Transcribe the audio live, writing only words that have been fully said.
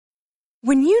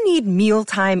When you need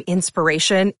mealtime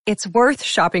inspiration, it's worth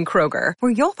shopping Kroger,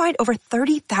 where you'll find over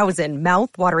 30,000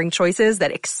 mouth-watering choices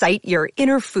that excite your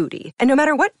inner foodie. And no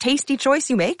matter what tasty choice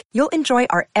you make, you'll enjoy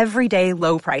our everyday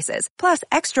low prices, plus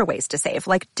extra ways to save,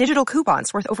 like digital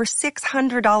coupons worth over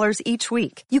 $600 each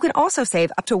week. You can also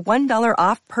save up to $1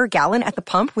 off per gallon at the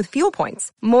pump with fuel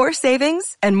points. More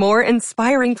savings and more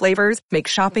inspiring flavors make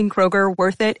shopping Kroger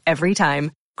worth it every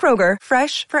time. Kroger,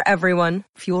 fresh for everyone.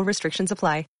 Fuel restrictions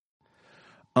apply.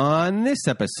 On this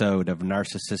episode of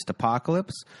Narcissist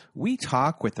Apocalypse, we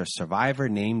talk with a survivor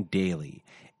named Daly,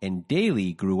 and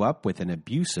Daly grew up with an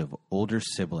abusive older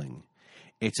sibling.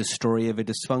 It's a story of a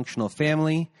dysfunctional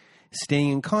family, staying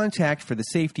in contact for the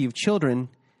safety of children,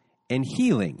 and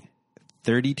healing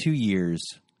 32 years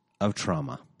of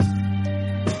trauma.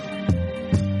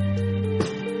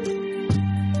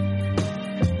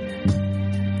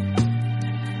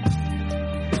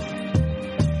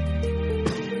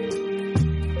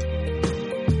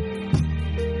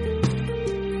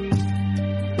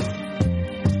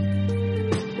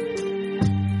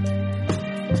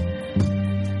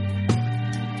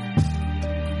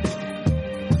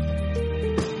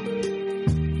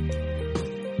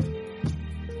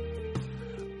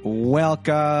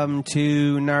 Welcome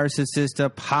to Narcissist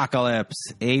Apocalypse,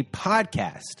 a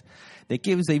podcast that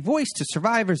gives a voice to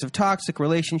survivors of toxic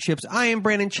relationships. I am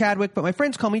Brandon Chadwick, but my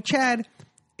friends call me Chad,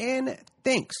 and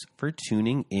thanks for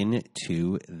tuning in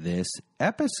to this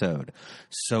episode.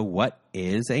 So what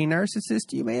is a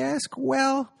narcissist, you may ask?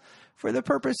 Well, for the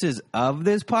purposes of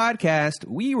this podcast,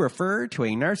 we refer to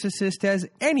a narcissist as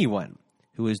anyone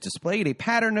who has displayed a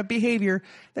pattern of behavior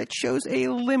that shows a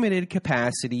limited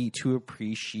capacity to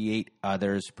appreciate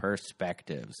others'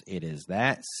 perspectives. It is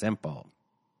that simple.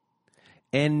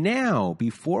 And now,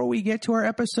 before we get to our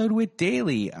episode with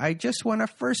Daly, I just want to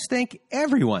first thank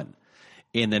everyone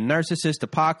in the Narcissist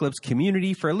Apocalypse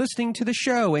community for listening to the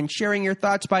show and sharing your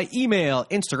thoughts by email,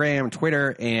 Instagram,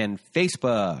 Twitter, and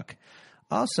Facebook.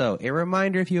 Also, a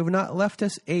reminder, if you have not left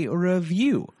us a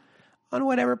review on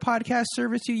whatever podcast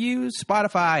service you use,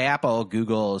 Spotify, Apple,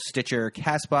 Google, Stitcher,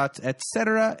 Castbox,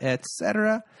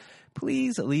 etc.,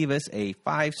 please leave us a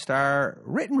 5-star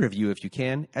written review if you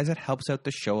can, as it helps out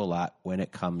the show a lot when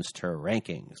it comes to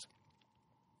rankings.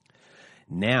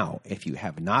 Now, if you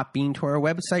have not been to our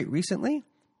website recently,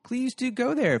 please do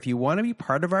go there if you want to be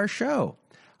part of our show.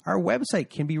 Our website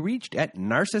can be reached at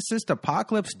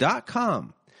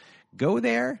narcissistapocalypse.com. Go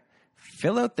there,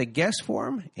 fill out the guest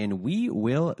form, and we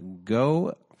will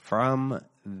go from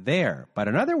there. But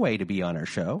another way to be on our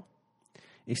show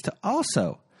is to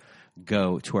also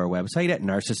go to our website at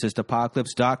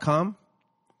narcissistapocalypse.com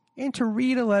and to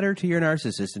read a letter to your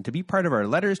narcissist and to be part of our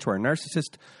Letters to Our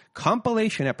Narcissist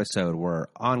compilation episode. We're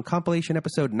on compilation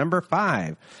episode number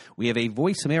 5. We have a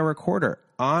voicemail recorder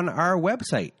on our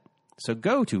website. So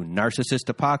go to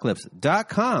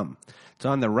narcissistapocalypse.com. It's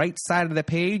on the right side of the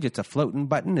page. It's a floating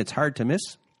button. It's hard to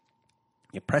miss.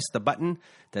 You press the button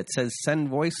that says send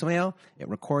voicemail. It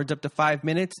records up to 5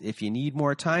 minutes. If you need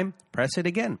more time, press it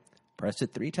again. Press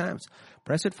it 3 times.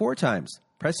 Press it 4 times.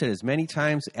 Press it as many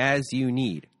times as you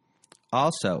need.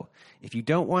 Also, if you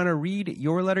don't want to read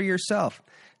your letter yourself,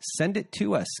 send it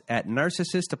to us at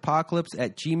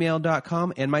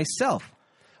narcissistapocalypse@gmail.com, and myself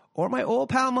or my old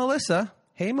pal Melissa,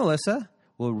 hey Melissa,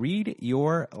 will read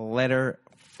your letter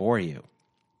for you.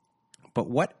 But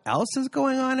what else is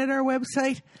going on at our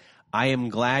website? I am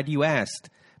glad you asked,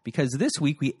 because this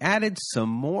week we added some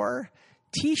more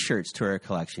t-shirts to our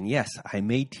collection. Yes, I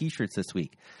made t-shirts this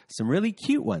week. Some really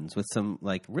cute ones with some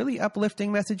really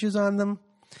uplifting messages on them.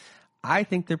 I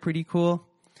think they're pretty cool.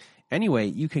 Anyway,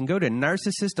 you can go to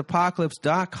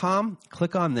narcissistapocalypse.com,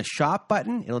 click on the shop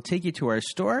button. It'll take you to our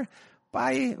store.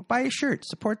 Buy a shirt.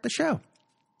 Support the show.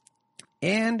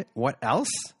 And what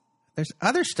else? There's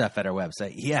other stuff at our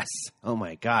website. Yes. Oh,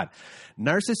 my God.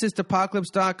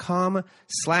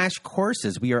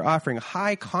 narcissistapocalypse.com/courses. We are offering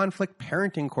high-conflict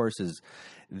parenting courses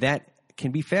that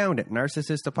can be found at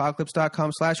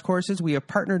narcissistapocalypse.com/courses. We have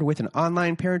partnered with an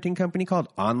online parenting company called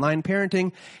Online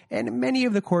Parenting, and many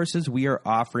of the courses we are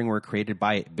offering were created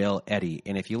by Bill Eddy.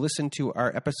 And if you listened to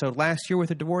our episode last year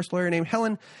with a divorce lawyer named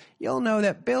Helen, you'll know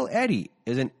that Bill Eddy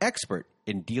is an expert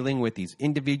in dealing with these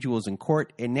individuals in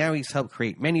court, and now he's helped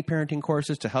create many parenting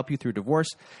courses to help you through divorce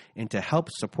and to help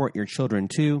support your children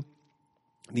too.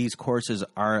 These courses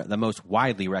are the most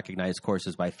widely recognized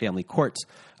courses by family courts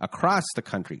across the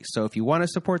country. So if you want to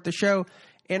support the show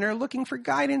and are looking for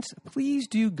guidance, please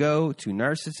do go to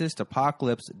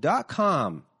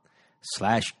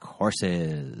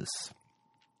narcissistapocalypse.com/courses.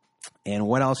 And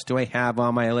what else do I have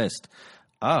on my list?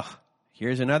 Oh,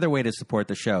 Here's another way to support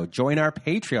the show. Join our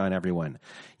Patreon, everyone.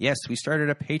 Yes, we started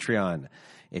a Patreon.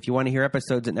 If you want to hear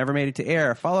episodes that never made it to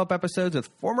air, follow-up episodes with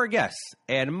former guests,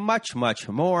 and much, much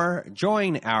more,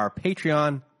 join our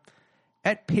Patreon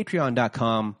at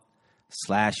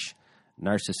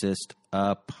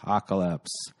patreon.com/narcissistapocalypse.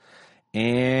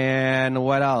 And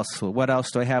what else? What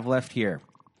else do I have left here?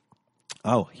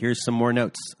 Oh, here's some more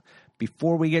notes.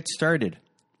 Before we get started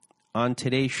on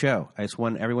today's show, I just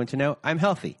want everyone to know I'm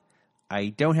healthy. I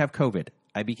don't have COVID.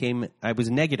 I was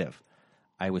negative.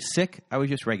 I was sick. I was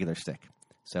just regular sick.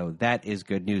 So that is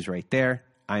good news right there.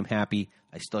 I'm happy.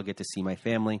 I still get to see my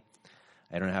family.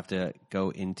 I don't have to go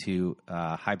into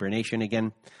hibernation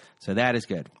again. So that is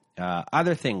good.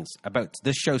 Other things about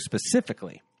this show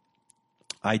specifically,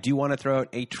 I do want to throw out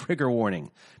a trigger warning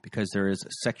because there is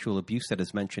sexual abuse that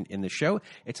is mentioned in the show.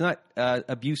 It's not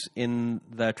abuse in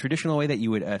the traditional way that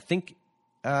you would think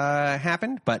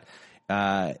happened, but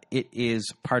it is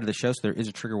part of the show, so there is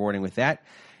a trigger warning with that.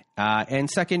 And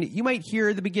second, you might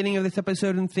hear the beginning of this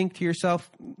episode and think to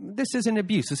yourself, this isn't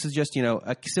abuse. This is just,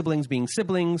 siblings being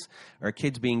siblings or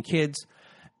kids being kids.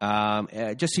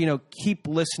 Just so keep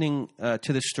listening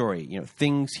to the story.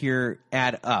 Things here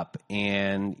add up,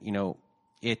 and,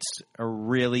 it's a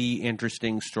really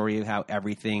interesting story of how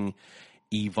everything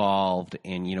evolved.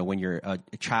 And, when you're a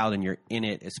child and you're in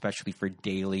it, especially for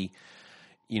daily,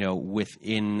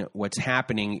 within what's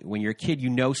happening, when you're a kid,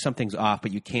 something's off,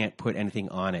 but you can't put anything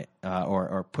on it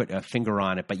or put a finger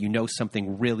on it, but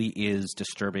something really is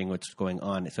disturbing what's going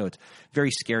on. So it's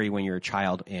very scary when you're a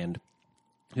child, and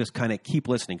just kind of keep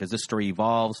listening because this story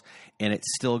evolves and it's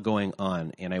still going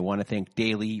on. And I want to thank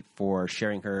Daly for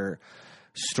sharing her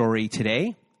story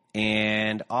today.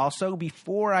 And also,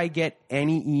 before I get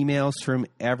any emails from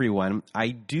everyone,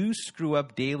 I do screw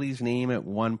up Daly's name at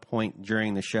one point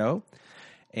during the show.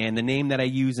 And the name that I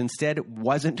used instead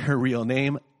wasn't her real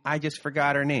name. I just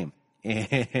forgot her name.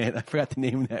 And I forgot the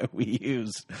name that we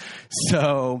used.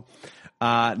 So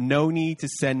no need to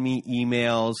send me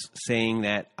emails saying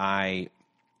that I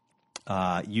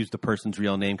used the person's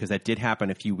real name, because that did happen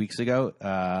a few weeks ago.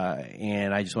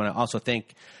 And I just want to also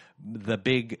thank the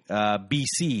big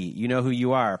BC, you know who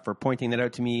you are, for pointing that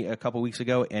out to me a couple weeks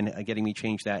ago and getting me to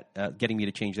change that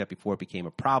before it became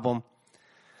a problem.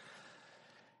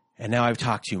 And now I've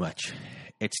talked too much.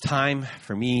 It's time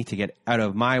for me to get out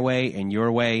of my way and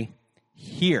your way.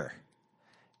 Here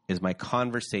is my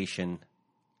conversation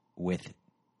with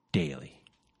Daly.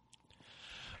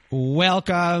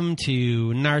 Welcome to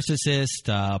Narcissist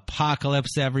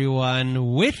Apocalypse,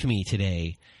 everyone. With me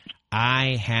today,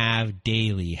 I have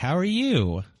Daly. How are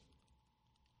you?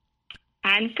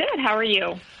 I'm good. How are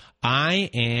you? I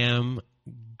am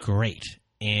great,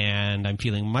 and I'm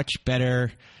feeling much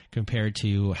better compared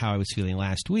to how I was feeling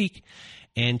last week.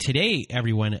 And today,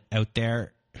 everyone out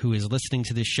there who is listening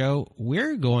to this show,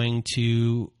 we're going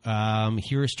to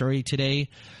hear a story today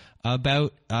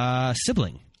about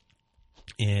sibling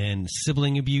and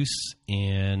sibling abuse,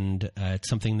 and it's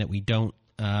something that we don't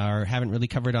or haven't really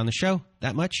covered on the show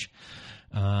that much,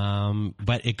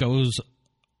 but it goes,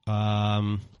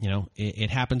 it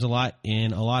happens a lot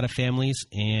in a lot of families,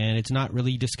 and it's not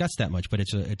really discussed that much, but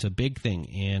it's a big thing.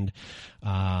 And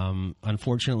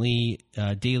unfortunately,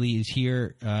 Daly is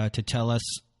here to tell us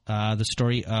the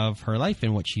story of her life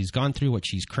and what she's gone through, what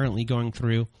she's currently going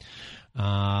through.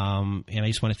 And I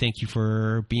just want to thank you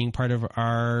for being part of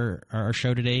our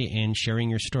show today and sharing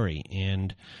your story.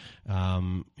 And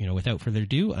without further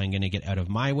ado, I'm going to get out of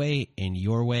my way and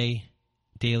your way.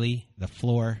 Daly, the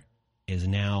floor is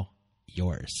now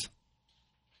yours.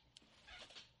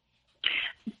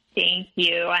 Thank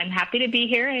you. I'm happy to be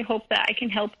here. I hope that I can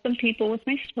help some people with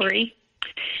my story,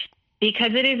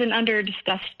 because it is an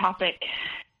under-discussed topic.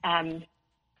 So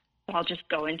I'll just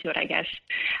go into it, I guess.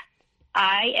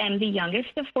 I am the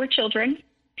youngest of 4 children.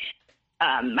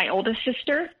 My oldest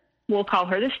sister, we'll call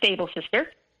her the stable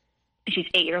sister. She's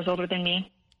 8 years older than me.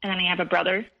 And then I have a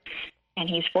brother, and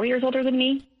he's 4 years older than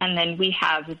me. And then we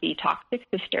have the toxic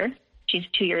sister. She's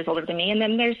 2 years older than me. And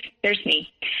then there's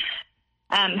me.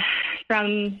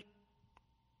 From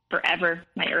forever,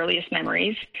 my earliest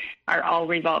memories are all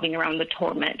revolving around the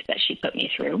torment that she put me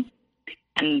through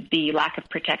and the lack of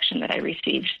protection that I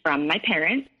received from my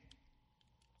parents.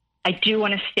 I do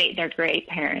want to state they're great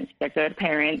parents. They're good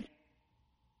parents.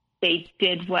 They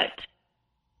did what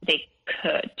they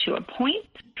could to a point,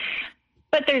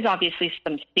 but there's obviously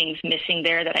some things missing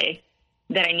there that I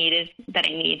need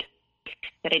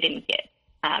that I didn't get.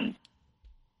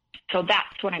 So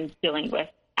that's what I'm dealing with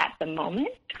at the moment,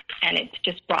 and it's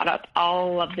just brought up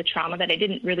all of the trauma that I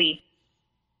didn't really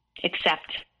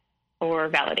accept or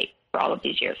validate for all of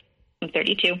these years. I'm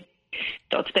 32.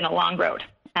 So it's been a long road.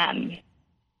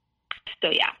 So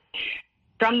yeah,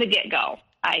 from the get-go,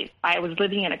 I was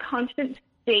living in a constant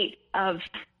state of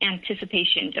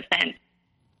anticipation, defense,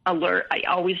 alert. I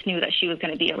always knew that she was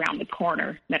going to be around the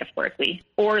corner, metaphorically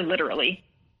or literally,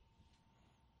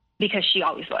 because she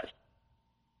always was.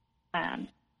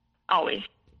 Always.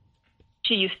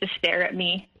 She used to stare at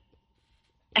me.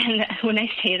 And when I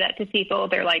say that to people,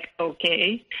 they're like,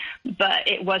 okay. But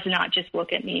it was not just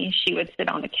look at me. She would sit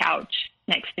on the couch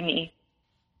next to me,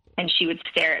 and she would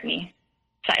stare at me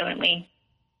silently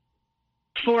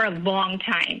for a long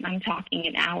time. I'm talking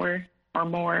an hour or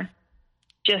more,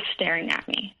 just staring at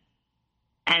me.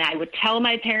 And I would tell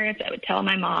my parents, I would tell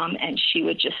my mom, and she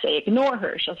would just say, ignore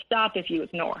her. She'll stop if you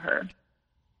ignore her.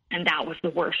 And that was the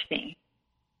worst thing,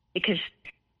 because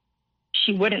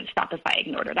she wouldn't stop if I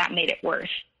ignored her. That made it worse,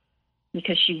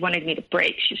 because she wanted me to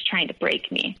break. She was trying to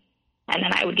break me. And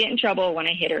then I would get in trouble when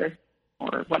I hit her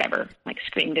or whatever, like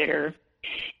screamed at her.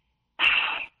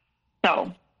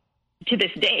 So to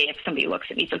this day, if somebody looks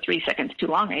at me for 3 seconds too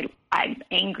long, I'm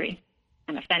angry.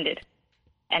 I'm offended.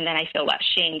 And then I feel that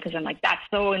shame, because I'm like, that's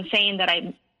so insane that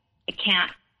I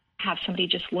can't have somebody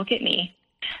just look at me.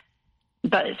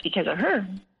 But it's because of her.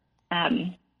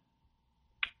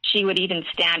 She would even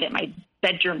stand at my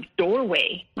bedroom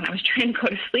doorway when I was trying to go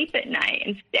to sleep at night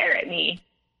and stare at me.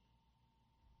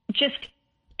 Just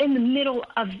in the middle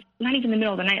of, not even the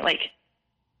middle of the night, like,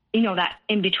 you know, that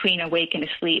in between awake and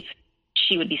asleep,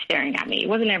 she would be staring at me. It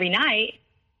wasn't every night,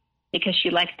 because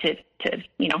she liked to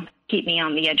you know, keep me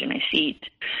on the edge of my seat.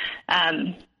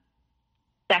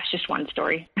 That's just one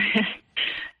story.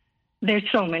 There's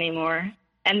so many more.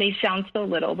 And they sound so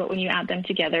little, but when you add them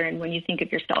together and when you think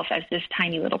of yourself as this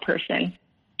tiny little person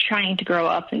trying to grow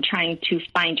up and trying to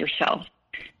find yourself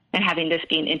and having this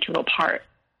be an integral part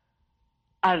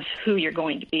of who you're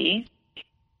going to be,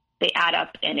 they add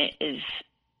up, and it is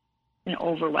an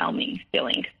overwhelming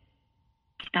feeling.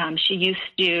 She used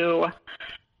to,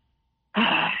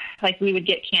 like, we would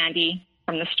get candy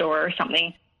from the store or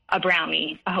something, a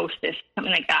brownie, a Hostess,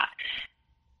 something like that.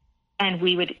 And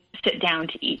we would sit down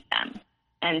to eat them.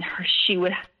 And she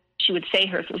would say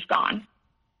hers was gone.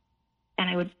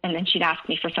 And then she'd ask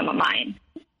me for some of mine.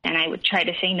 And I would try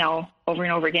to say no over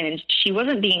and over again. And she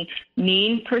wasn't being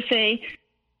mean per se.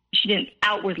 She didn't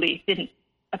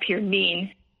appear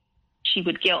mean. She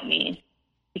would guilt me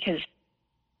because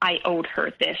I owed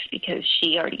her this, because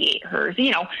she already ate hers.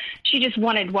 You know, she just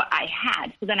wanted what I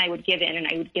had. So then I would give in, and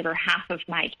I would give her half of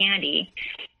my candy,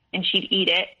 and she'd eat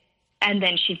it. And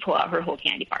then she'd pull out her whole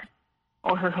candy bar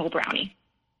or her whole brownie,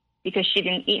 because she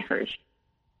didn't eat hers.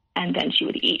 And then she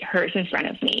would eat hers in front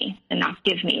of me and not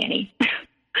give me any.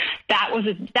 That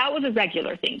was a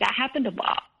regular thing. That happened a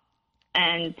lot.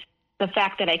 And the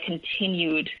fact that I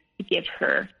continued to give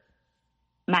her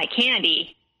my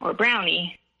candy or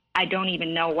brownie, I don't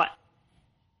even know what,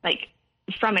 like,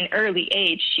 from an early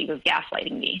age, she was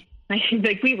gaslighting me.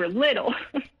 Like we were little,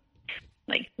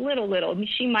 like little.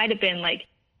 She might have been like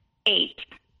 8.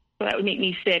 So that would make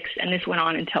me 6. And this went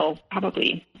on until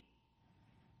probably,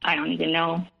 I don't even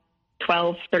know,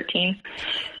 12, 13,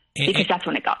 because that's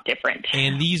when it got different.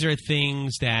 And these are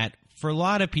things that for a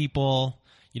lot of people,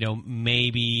 you know,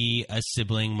 maybe a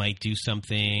sibling might do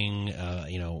something,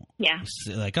 you know,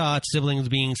 like, oh, it's siblings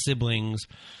being siblings.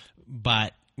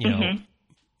 But, you know,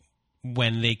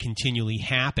 when they continually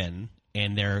happen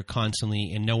and they're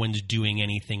constantly, and no one's doing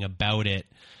anything about it,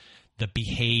 the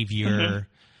behavior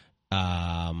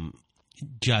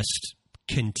just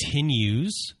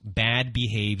continues, bad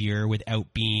behavior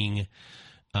without being,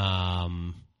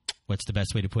 what's the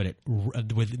best way to put it,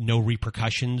 with no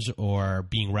repercussions or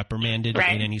being reprimanded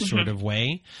in any sort of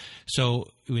way. So,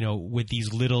 you know, with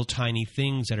these little tiny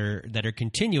things that are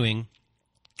continuing,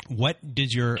 what do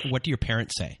your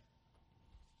parents say?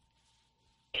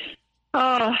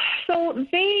 So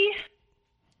they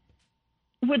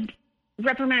would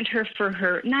reprimand her for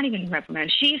her, not even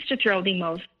reprimand. She used to throw the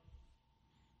most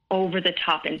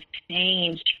over-the-top,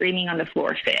 insane, screaming on the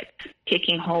floor fit,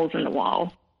 kicking holes in the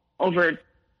wall over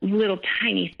little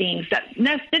tiny things that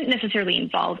didn't necessarily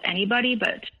involve anybody,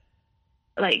 but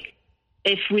like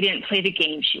if we didn't play the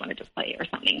game she wanted to play or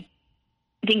something,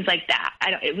 things like that.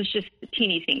 It was just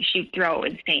teeny things. She'd throw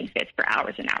insane fits for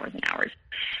hours and hours and hours.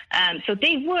 So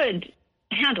they would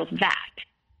handle that.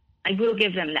 I will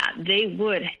give them that. They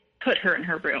would put her in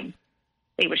her room.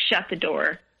 They would shut the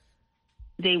door.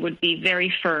 They would be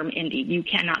very firm in you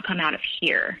cannot come out of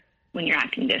here when you're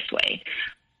acting this way.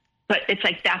 But it's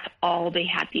like that's all they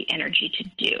had the energy to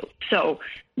do. So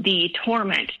the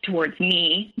torment towards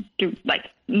me, like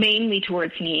mainly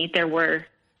towards me, there were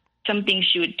some things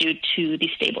she would do to the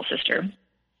stable sister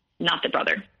not the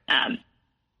brother.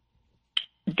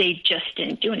 They just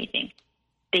didn't do anything.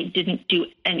 They didn't do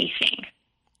anything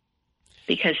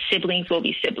because siblings will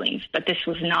be siblings, but this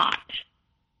was not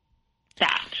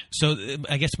that. So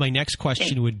I guess my next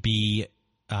question would be,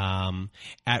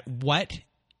 at what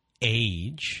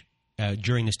age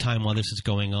during this time while this is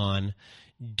going on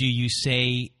do you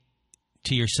say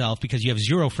to yourself, because you have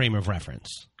zero frame of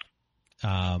reference,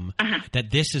 that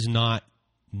this is not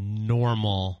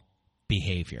normal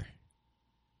behavior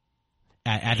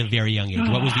at a very young age?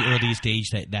 What was the earliest age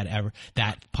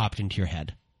that popped into your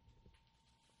head?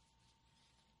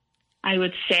 I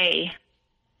would say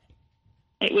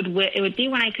it would be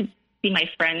when I could see my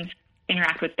friends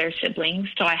interact with their siblings.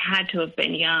 So I had to have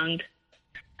been young,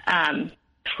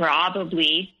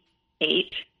 probably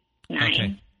 8, 9.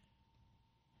 Okay.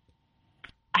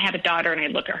 I have a daughter, and I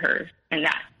look at her, and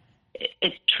that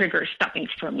it triggers something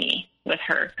for me with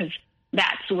her, because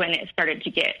that's when it started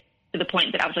to get to the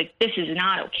point that I was like, this is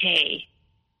not okay.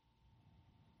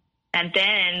 And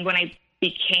then when I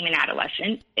became an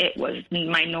adolescent, it was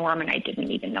my norm, and I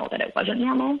didn't even know that it wasn't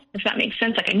normal, if that makes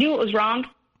sense. Like, I knew it was wrong,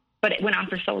 but it went on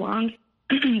for so long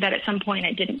that at some point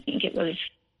I didn't think it was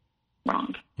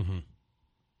wrong. Mm-hmm.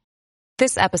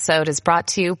 This episode is brought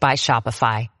to you by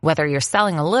Shopify. Whether you're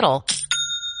selling a little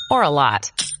or a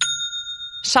lot,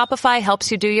 Shopify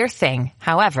helps you do your thing,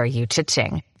 however you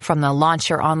cha-ching. From the launch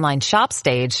your online shop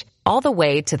stage, all the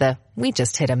way to the we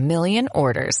just hit 1 million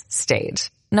orders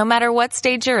stage. No matter what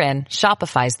stage you're in,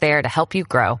 Shopify's there to help you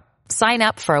grow. Sign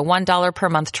up for a $1 per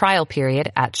month trial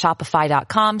period at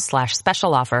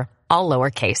shopify.com/special offer, all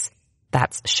lowercase.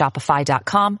 That's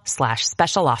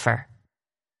shopify.com/special offer.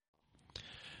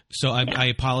 So I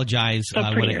apologize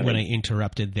when I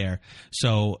interrupted there.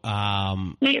 So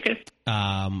No, you're good.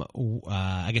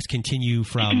 I guess continue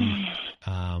from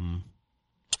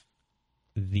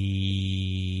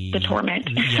the torment.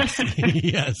 Yes,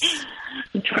 yes.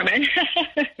 The torment.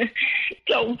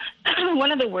 So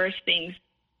one of the worst things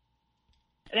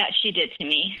that she did to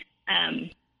me.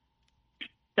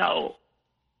 So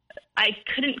I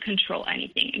couldn't control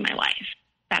anything in my life.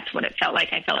 That's what it felt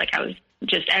like. I felt like I was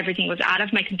just, everything was out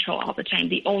of my control all the time.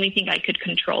 The only thing I could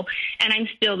control, and I'm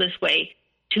still this way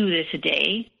to this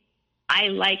day, I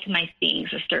like my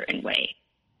things a certain way.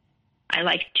 I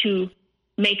like to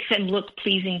make them look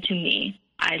pleasing to me.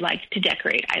 I like to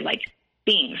decorate. I like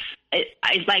things.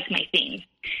 I like my things.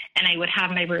 And I would have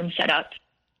my room set up,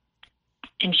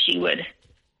 and she would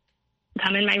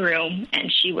come in my room,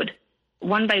 and she would,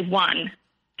 one by one,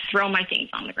 throw my things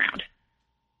on the ground.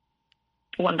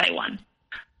 One by one.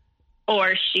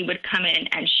 Or she would come in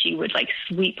and she would like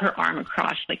sweep her arm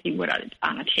across like you would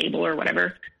on a table or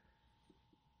whatever.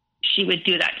 She would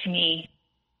do that to me.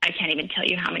 I can't even tell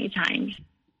you how many times,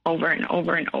 over and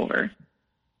over and over,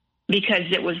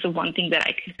 because it was the one thing that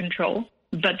I could control.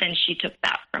 But then she took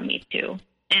that from me too.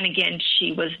 And again,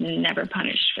 she was never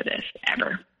punished for this,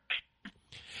 ever.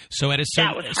 So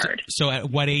that was hard. So at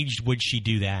what age would she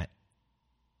do that?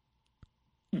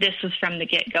 This was from the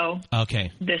get-go. Okay.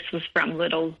 This was from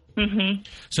little. Mm-hmm.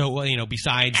 So,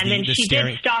 besides and then she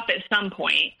staring, did stop at some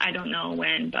point. I don't know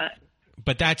when, but.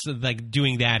 But that's like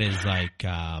doing that is like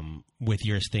with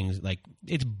your things, like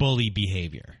it's bully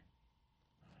behavior.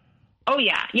 Oh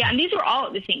yeah, yeah, and these were all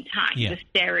at the same time. Yeah. The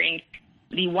staring,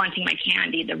 the wanting my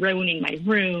candy, the ruining my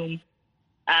room.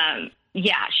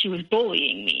 Yeah, she was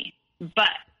bullying me,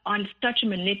 but on such a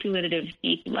manipulative,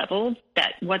 deep level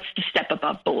that what's the step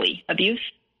above bully? Abuse,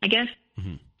 I guess.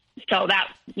 Mm-hmm. So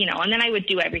that, and then I would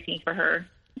do everything for her.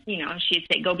 She'd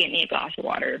say, go get me a glass of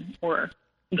water, or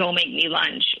go make me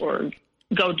lunch, or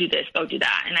go do this, go do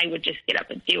that. And I would just get up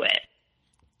and do it.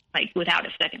 Like without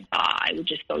a second thought, I would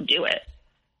just go do it.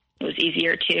 It was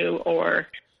easier to, or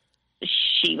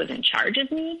she was in charge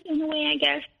of me in a way, I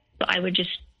guess. So I would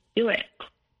just do it.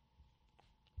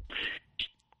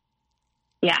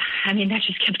 Yeah, I mean, that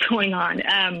just kept going on.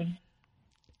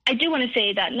 I do want to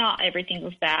say that not everything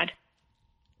was bad.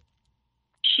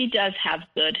 She does have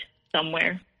good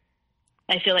somewhere.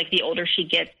 I feel like the older she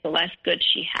gets, the less good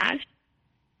she has.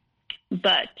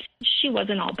 But she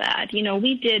wasn't all bad.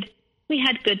 We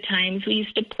had good times. We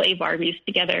used to play Barbies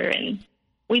together, and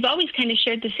we've always kind of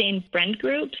shared the same friend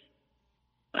groups,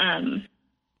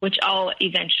 which all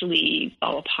eventually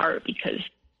fall apart because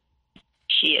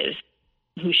she is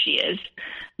who she is.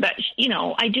 But,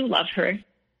 I do love her.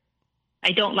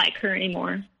 I don't like her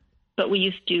anymore, but we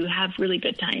used to have really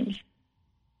good times.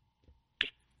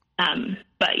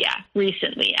 But yeah,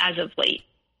 recently, as of late,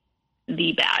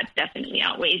 the bad definitely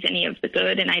outweighs any of the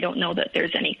good, and I don't know that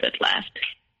there's any good left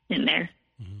in there,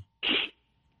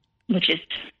 which is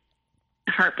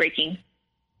heartbreaking.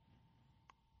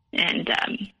 And,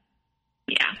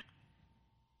 yeah.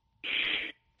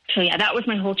 So, yeah, that was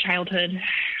my whole childhood.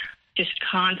 Just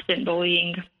constant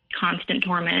bullying, constant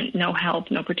torment, no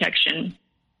help, no protection.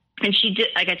 And she did,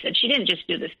 like I said, she didn't just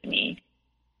do this to me.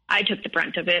 I took the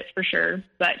brunt of it for sure,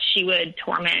 but she would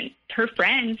torment her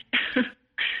friends.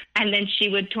 And then she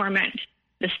would torment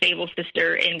the stable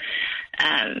sister,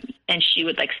 and she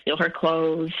would like steal her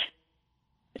clothes,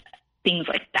 things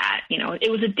like that. You know, it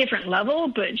was a different level,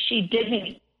 but she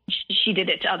did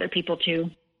it to other people too.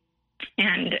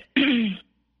 And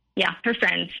yeah, her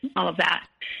friends, all of that.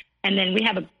 And then we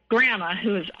have a grandma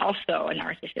who is also a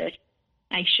narcissist.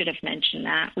 I should have mentioned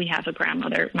that. We have a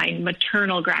grandmother, my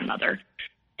maternal grandmother,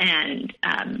 and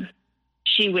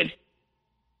she would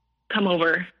come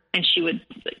over and she would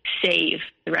save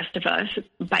the rest of us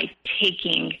by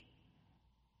taking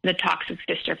the toxic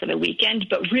sister for the weekend.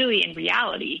 But really, in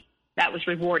reality, that was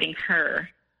rewarding her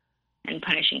and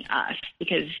punishing us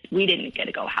because we didn't get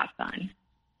to go have fun.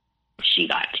 She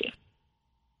got to.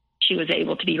 She was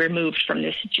able to be removed from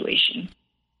this situation.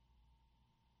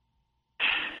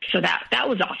 So that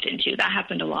was often too. That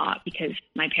happened a lot because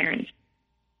my parents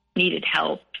needed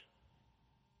help.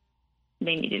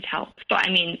 They needed help. So, I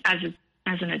mean, as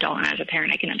an adult and as a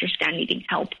parent, I can understand needing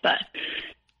help, but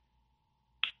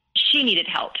she needed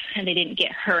help and they didn't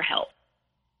get her help.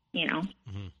 You know,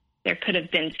 There could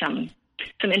have been some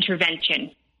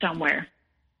intervention somewhere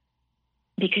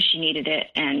because she needed it.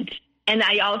 And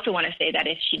I also want to say that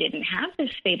if she didn't have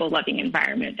this stable, loving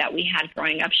environment that we had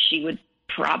growing up, she would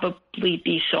probably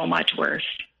be so much worse.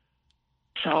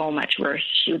 So much worse.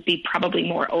 She would be probably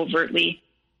more overtly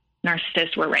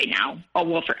narcissist where right now. Oh,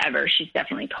 well, forever. She's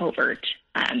definitely covert.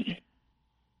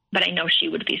 But I know she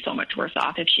would be so much worse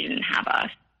off if she didn't have us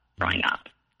growing up.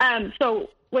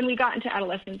 So when we got into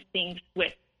adolescence, things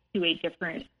went to a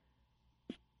different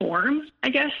form, I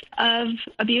guess, of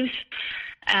abuse.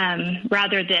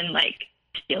 Rather than like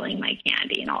stealing my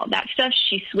candy and all of that stuff,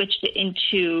 she switched it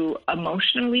into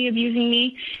emotionally abusing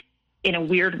me in a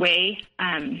weird way.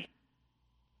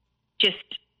 Just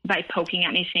by poking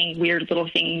at me, saying weird little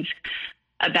things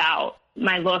about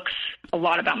my looks, a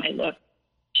lot about my look.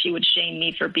 She would shame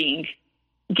me for getting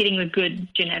the good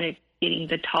genetic, getting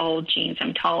the tall genes.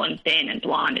 I'm tall and thin and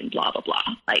blonde and blah, blah, blah.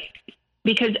 Like,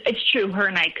 because it's true, her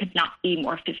and I could not be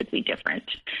more physically different,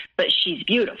 but she's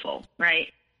beautiful,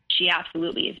 right? She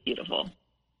absolutely is beautiful.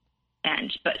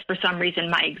 But for some reason,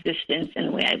 my existence and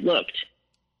the way I looked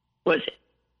was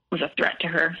a threat to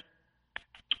her.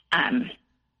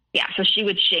 Yeah, so she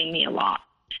would shame me a lot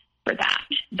for that.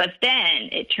 But then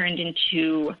it turned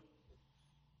into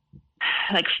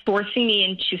like forcing me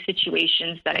into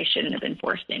situations that I shouldn't have been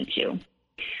forced into.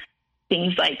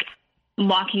 Things like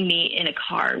locking me in a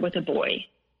car with a boy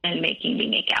and making me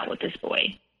make out with this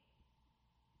boy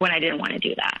when I didn't want to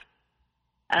do that.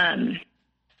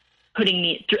 Putting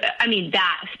me through, I mean,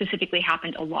 that specifically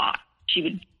happened a lot. She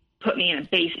would put me in a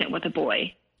basement with a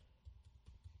boy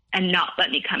and not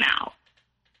let me come out.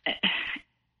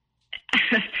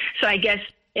 So I guess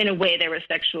in a way there was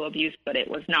sexual abuse, but it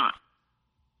was not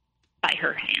by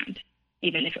her hand,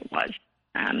 even if it was.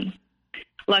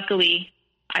 Luckily,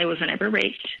 I wasn't ever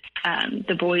raped.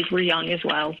 The boys were young as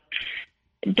well.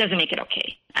 It doesn't make it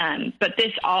okay. But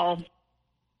this all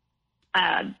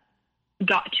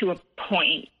got to a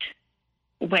point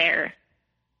where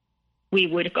we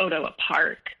would go to a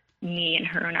park, me and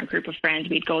her and our group of friends.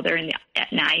 We'd go there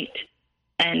at night,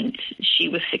 and she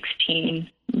was 16.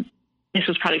 This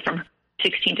was probably from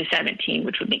 16 to 17,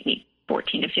 which would make me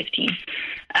 14 to 15.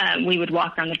 We would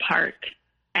walk around the park,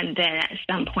 and then at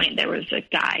some point there was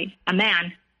a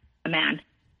man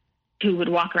who would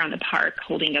walk around the park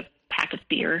holding a pack of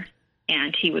beer,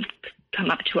 and he would come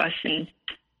up to us and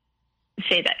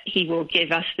say that he will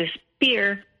give us this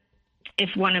beer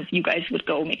if one of you guys would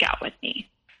go make out with me.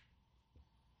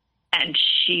 And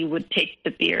she would take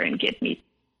the beer and give me.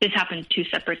 This happened 2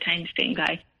 separate times, same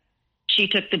guy. She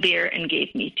took the beer and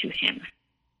gave me to him.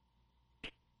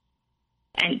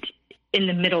 And in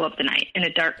the middle of the night, in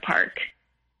a dark park.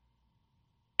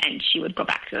 And she would go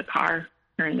back to the car,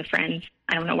 her and the friends.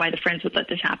 I don't know why the friends would let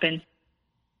this happen.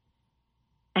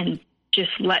 And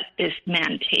just let this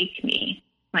man take me.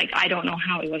 Like, I don't know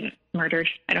how he wasn't murdered.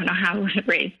 I don't know how he wasn't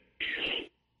raped.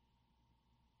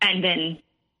 And then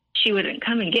she wouldn't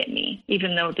come and get me,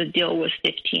 even though the deal was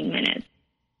 15 minutes.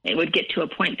 It would get to a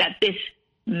point that this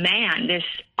man, this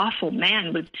awful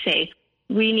man, would say,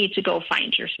 "We need to go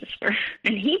find your sister."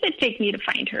 And he would take me to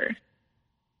find her.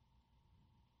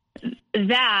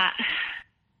 That,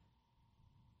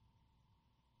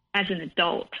 as an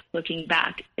adult, looking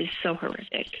back, is so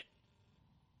horrific.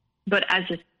 But as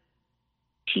a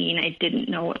teen, I didn't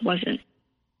know it wasn't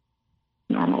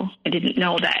normal. I didn't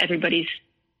know that everybody's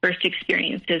first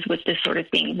experiences with this sort of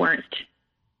thing weren't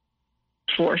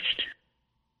forced.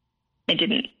 I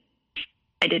didn't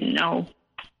know.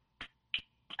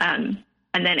 And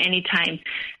then anytime,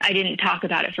 I didn't talk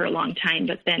about it for a long time,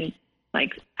 but then,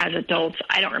 like, as adults,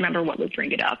 I don't remember what would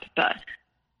bring it up, but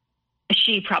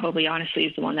she probably honestly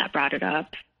is the one that brought it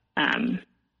up,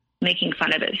 making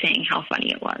fun of it, saying how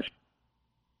funny it was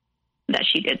that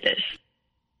she did this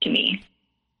to me.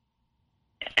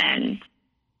 And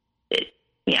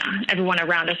everyone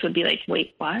around us would be like,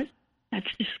 wait, what? That's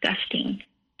disgusting.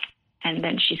 And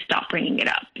then she stopped bringing it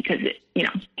up because,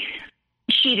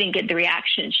 she didn't get the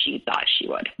reaction she thought she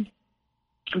would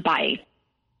by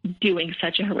doing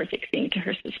such a horrific thing to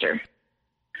her sister.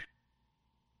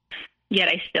 Yet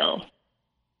I still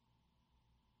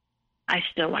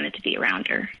wanted to be around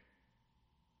her.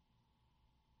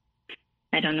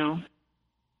 I don't know.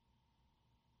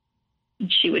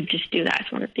 She would just do that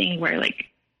sort of thing where, like,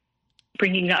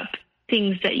 bringing up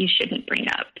things that you shouldn't bring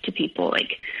up to people.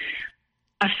 Like,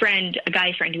 a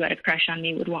guy friend who had a crush on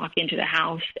me would walk into the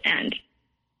house, and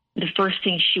the first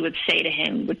thing she would say to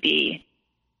him would be,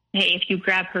 hey, if you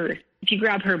grab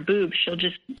her boob, she'll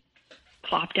just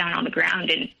plop down on the ground.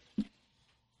 And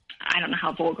I don't know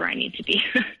how vulgar I need to be,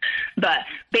 but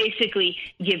basically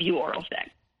give you oral sex.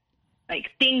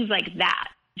 Like, things like that.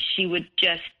 She would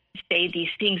just say these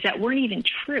things that weren't even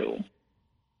true.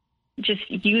 Just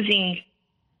using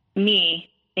me,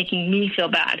 making me feel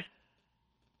bad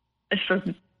for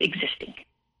existing,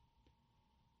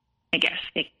 I guess.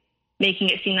 Making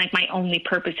it seem like my only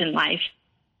purpose in life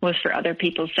was for other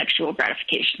people's sexual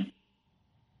gratification.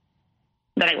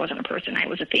 That I wasn't a person, I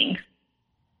was a thing.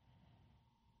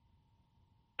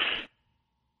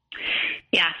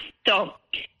 Yeah, so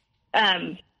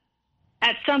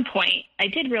at some point, I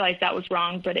did realize that was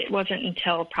wrong, but it wasn't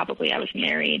until probably I was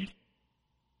married.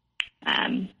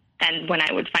 And when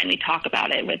I would finally talk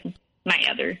about it with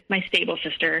my stable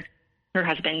sister, her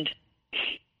husband,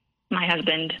 my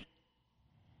husband,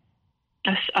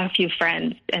 a few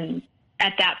friends, and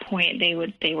at that point they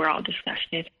were all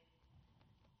disgusted,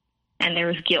 and there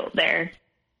was guilt there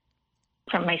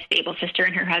from my stable sister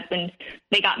and her husband.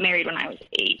 They got married when I was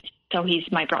 8, so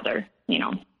he's my brother,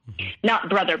 not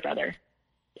brother-in-law,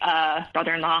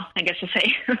 I guess we'll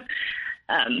say.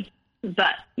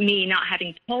 But me not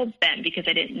having told them because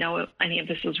I didn't know any of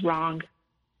this was wrong,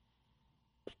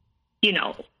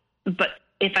 but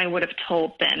if I would have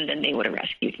told them, then they would have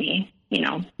rescued me.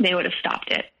 They would have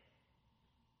stopped it.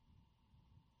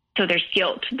 So there's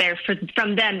guilt there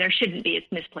from them. There shouldn't be. It's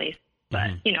misplaced.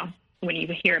 But, when you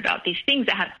hear about these things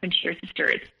that happen to your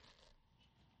sister,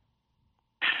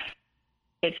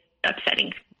 it's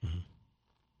upsetting. Mm-hmm.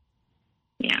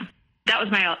 Yeah. That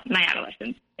was my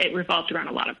adolescence. It revolved around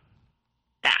a lot of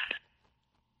that.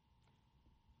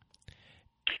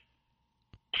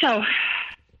 So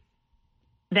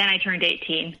then I turned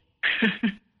 18.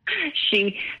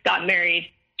 She got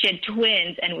married. She had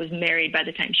twins and was married by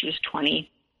the time she was 20.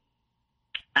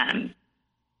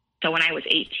 So when I was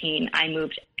 18, I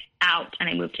moved out and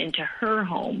I moved into her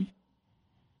home.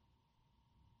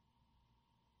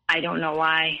 I don't know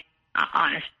why.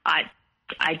 I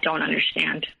don't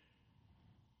understand.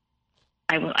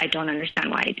 I don't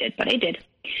understand why I did, but I did.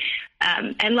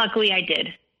 And luckily I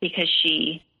did, because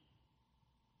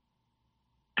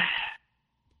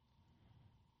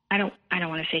I don't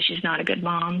want to say she's not a good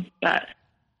mom, but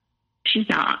she's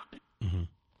not. Mm-hmm.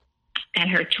 And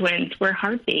her twins were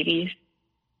hard babies.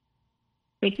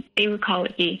 They were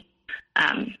colicky.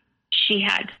 She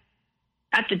had,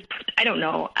 I don't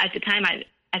know, at the time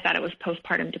I thought it was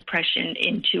postpartum depression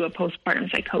into a postpartum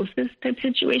psychosis type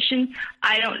situation.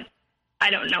 I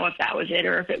don't know if that was it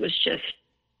or if it was just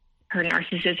her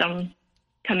narcissism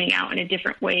coming out in a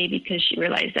different way because she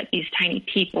realized that these tiny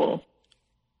people,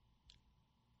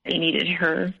 they needed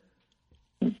her.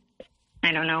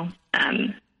 I don't know.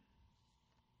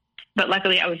 But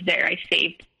luckily I was there. I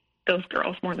saved those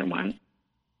girls more than once.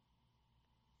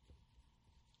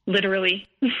 Literally.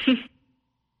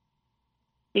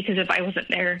 Because if I wasn't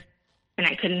there, then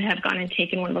I couldn't have gone and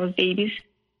taken one of those babies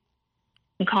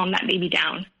and calmed that baby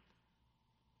down.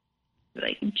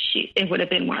 It would have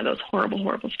been one of those horrible,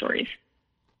 horrible stories.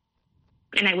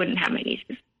 And I wouldn't have my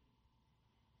nieces.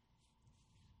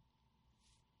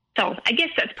 So I guess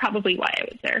that's probably why I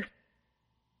was there.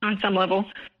 On some level,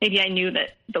 maybe I knew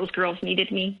that those girls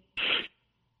needed me.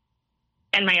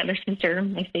 And my other sister,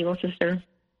 my stable sister,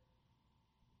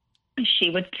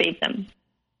 she would save them.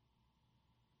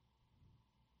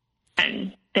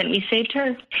 And then we saved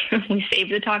her. We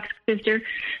saved the toxic sister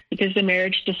because the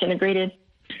marriage disintegrated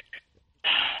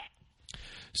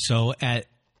So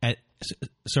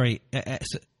so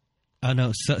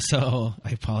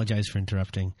I apologize for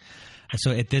interrupting.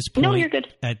 So at this point, no, you're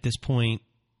good. At this point,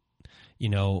 you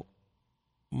know,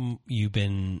 you've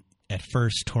been at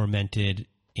first tormented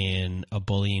in a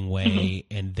bullying way,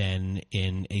 and then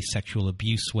in a sexual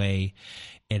abuse way,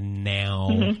 and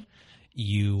now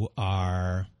you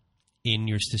are in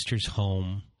your sister's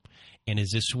home. And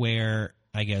is this where,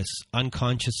 I guess,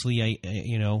 unconsciously,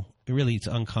 really it's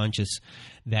unconscious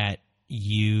that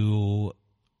you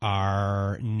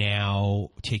are now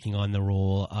taking on the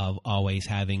role of always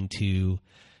having to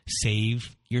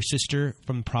save your sister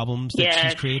from problems that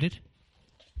she's created?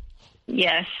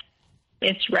 Yes,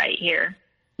 it's right here.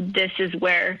 This is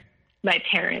where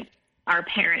our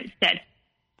parents said,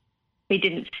 they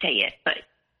didn't say it, but,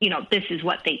 you know, this is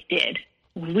what they did.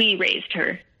 We raised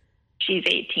her. She's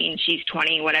 18, she's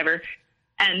 20, whatever.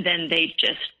 And then they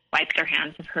just wiped their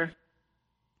hands of her.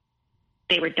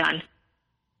 They were done.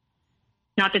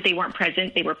 Not that they weren't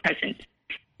present, they were present,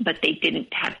 but they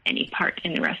didn't have any part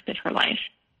in the rest of her life.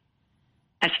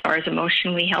 As far as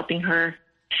emotionally helping her,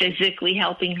 physically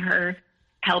helping her,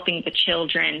 helping the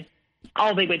children,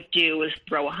 all they would do was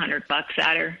throw $100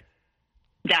 at her.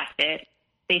 That's it.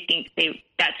 They think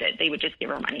that's it. They would just give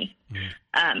her money.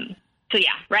 So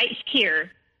yeah, right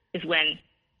here is when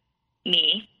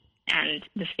me and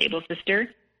the stable sister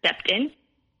stepped in.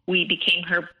 We became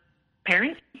her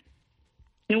parents,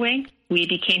 in a way. We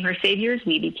became her saviors.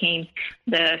 We became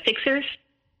the fixers.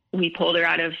 We pulled her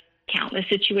out of countless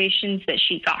situations that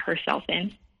she got herself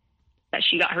in, that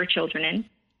she got her children in,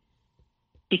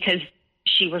 because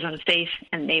she was unsafe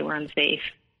and they were unsafe.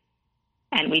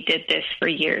 And we did this for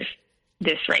years.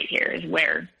 This right here is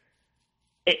where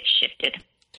it shifted.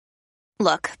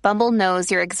 Look, Bumble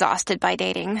knows you're exhausted by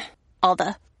dating. All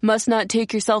the must not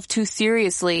take yourself too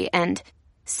seriously and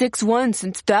 6'1"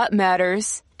 since that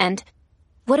matters. And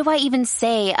what do I even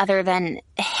say other than,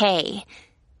 hey?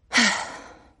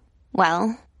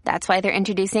 Well, that's why they're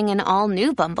introducing an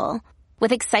all-new Bumble,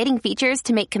 with exciting features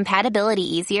to make compatibility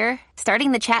easier,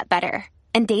 starting the chat better,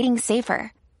 and dating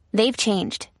safer. They've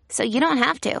changed, so you don't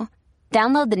have to.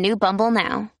 Download the new Bumble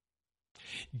now.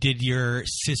 Did your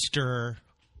sister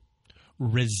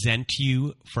resent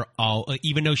you for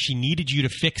even though she needed you to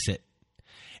fix it,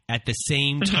 at the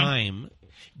same time,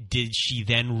 did she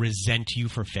then resent you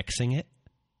for fixing it?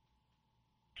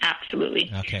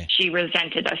 Absolutely. Okay. She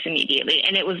resented us immediately.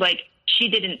 And it was like, she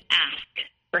didn't ask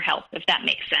for help, if that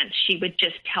makes sense. She would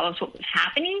just tell us what was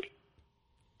happening,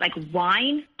 like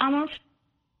whine almost,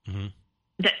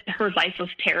 that her life was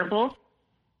terrible.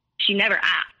 She never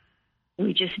asked.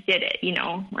 We just did it, you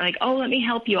know. We're like, oh, let me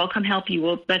help you. I'll come help you.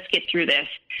 Let's get through this.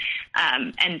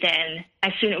 And then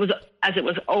as soon as it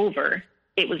was over,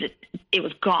 it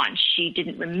was gone. She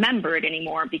didn't remember it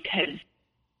anymore because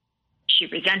she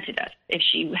resented us. If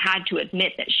she had to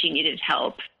admit that she needed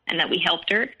help and that we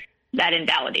helped her, that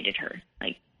invalidated her.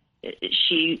 Like,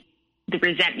 the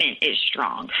resentment is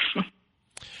strong.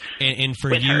 And for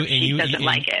with you, her, and she you, doesn't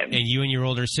like it. And you and your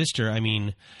older sister, I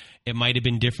mean, it might have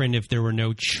been different if there were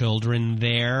no children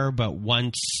there, but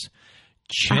once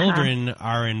children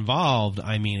are involved,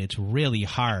 I mean, it's really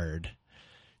hard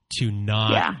to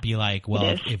not be like,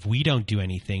 well, if we don't do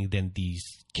anything, then these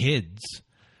kids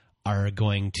are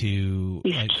going to,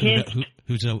 like,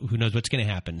 who knows what's going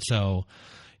to happen. So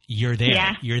you're there.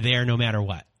 Yeah. You're there no matter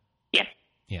what. Yep.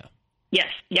 Yeah. Yes.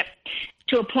 Yep.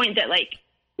 To a point that, like,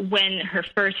 when her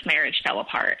first marriage fell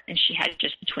apart and she had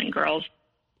just the twin girls,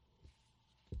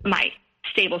 my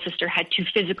stable sister had to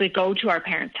physically go to our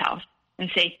parents' house and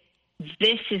say,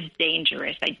 this is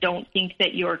dangerous. I don't think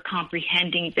that you're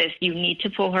comprehending this. You need to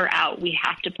pull her out. We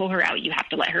have to pull her out. You have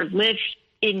to let her live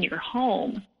in your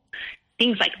home.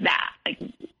 Things like that. Like,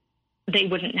 they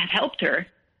wouldn't have helped her.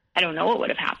 I don't know what would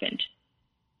have happened.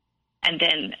 And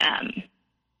then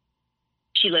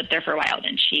she lived there for a while.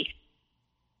 Then she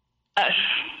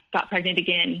got pregnant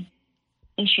again.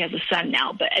 And she has a son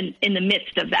now, but in the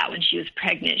midst of that, when she was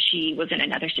pregnant, she was in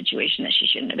another situation that she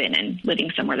shouldn't have been in,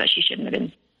 living somewhere that she shouldn't have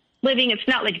been living. It's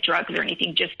not like drugs or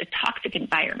anything, just a toxic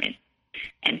environment.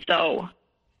 And so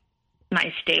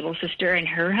my stable sister and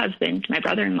her husband, my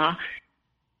brother-in-law,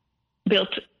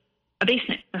 built a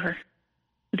basement for her.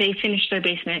 They finished their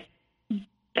basement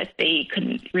that they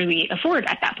couldn't really afford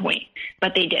at that point,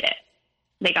 but they did it.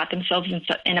 They got themselves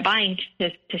in a bind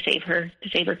to save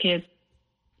her kids.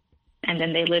 And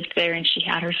then they lived there and she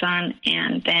had her son.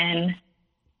 And then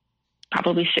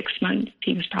probably 6 months,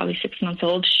 he was probably 6 months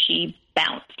old, she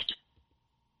bounced,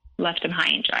 left him high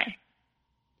and dry,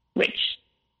 which,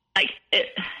 like,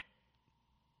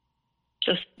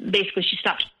 So basically she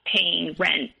stopped paying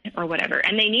rent or whatever.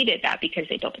 And they needed that because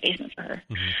they built a basement for her.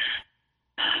 Mm-hmm.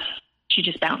 She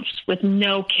just bounced with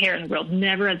no care in the world.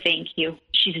 Never a thank you.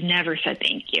 She's never said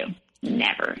thank you.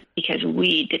 Never. Because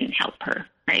we didn't help her.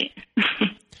 Right.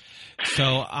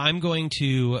 So I'm going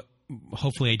to,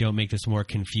 hopefully I don't make this more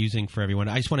confusing for everyone.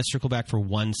 I just want to circle back for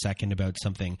 1 second about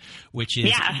something, which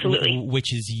is, absolutely.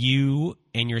 Which is you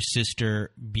and your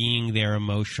sister being there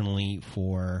emotionally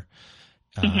for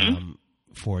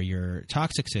your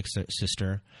toxic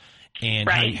sister, and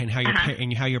right.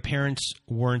 how your parents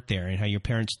weren't there, and how your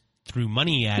parents threw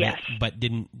money at it but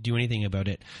didn't do anything about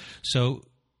it. So,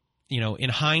 in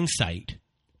hindsight,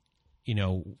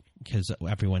 because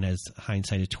everyone has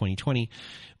hindsight of 2020,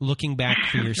 looking back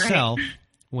for yourself, right.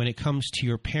 When it comes to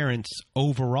your parents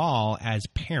overall as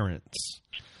parents,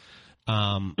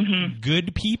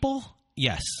 good people,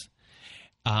 yes.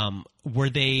 Were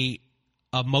they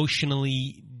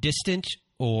emotionally distant,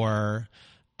 or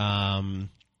I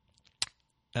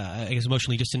guess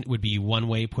emotionally distant would be one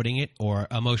way of putting it, or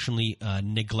emotionally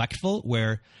neglectful,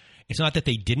 where it's not that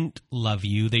they didn't love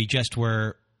you, they just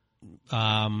were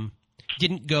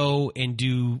didn't go and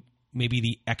do maybe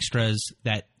the extras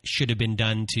that should have been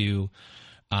done to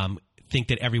think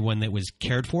that everyone that was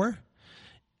cared for,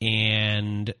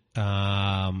 and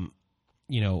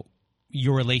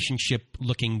your relationship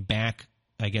looking back,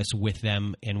 I guess, with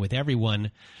them and with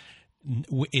everyone,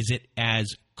 is it as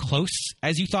close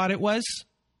as you thought it was?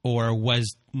 Or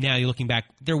was, now you're looking back,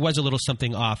 there was a little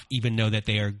something off, even though that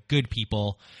they are good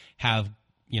people, have,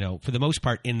 for the most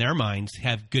part in their minds,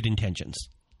 have good intentions?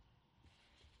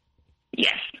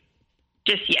 Yes.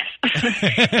 Just yes.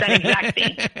 That exact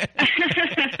thing.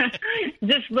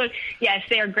 Just look, yes,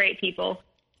 they are great people.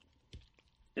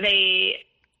 They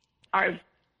are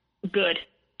good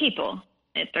people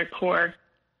at their core.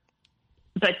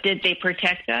 But did they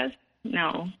protect us?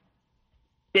 No.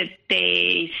 Did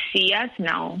they see us?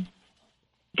 No.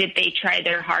 Did they try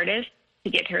their hardest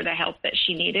to get her the help that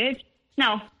she needed?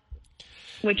 No.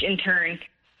 Which in turn,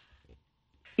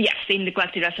 yes, they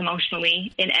neglected us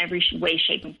emotionally in every way,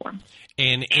 shape, and form.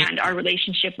 And our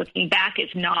relationship looking back is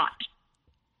not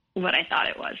what I thought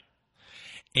it was.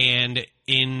 And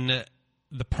in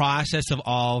the process of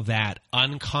all that,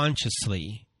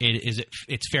 unconsciously,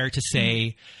 it's fair to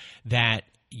say that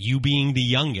you being the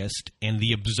youngest and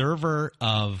the observer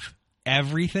of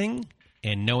everything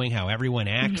and knowing how everyone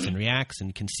acts and reacts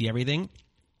and can see everything,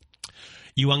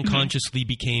 you unconsciously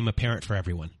became a parent for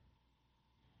everyone.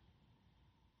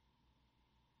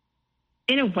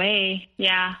 In a way,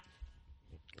 yeah.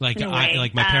 My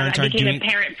parents aren't doing. I became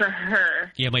a parent for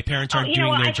her. Yeah, my parents aren't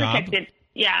doing their job.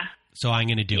 Yeah. So I'm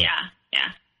going to do it.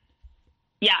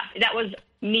 Yeah. That was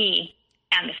me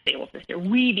and the stable sister.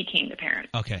 We became the parents.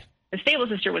 Okay. The stable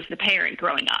sister was the parent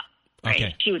growing up, right?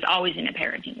 Okay. She was always in a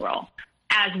parenting role.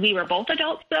 As we were both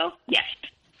adults, though, yes,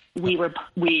 we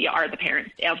are the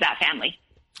parents of that family,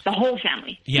 the whole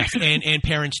family. Yes, and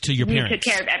parents to your parents. We took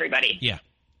care of everybody. Yeah.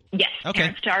 Yes. Okay.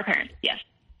 Parents to our parents. Yes.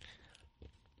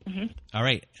 Mm-hmm. All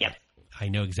right. Yep. I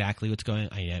know exactly what's going on.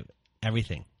 I know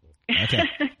everything. Okay.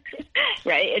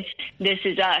 Right. This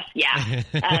is us. Yeah.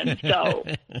 So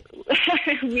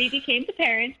we became the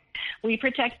parents. We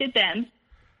protected them.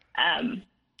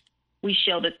 We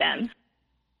shielded them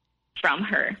from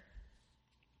her.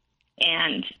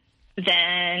 And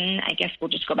then I guess we'll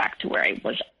just go back to where I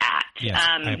was at. Yes,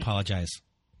 I apologize.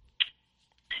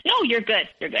 No, you're good.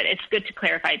 You're good. It's good to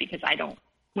clarify because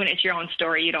when it's your own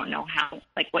story, you don't know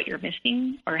what you're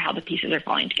missing or how the pieces are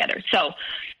falling together. So,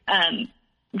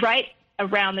 right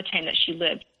around the time that she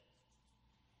lived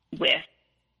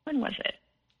when was it?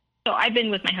 So I've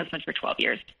been with my husband for 12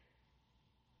 years.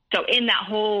 So in that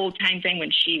whole time frame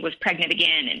when she was pregnant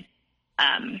again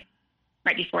and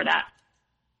right before that,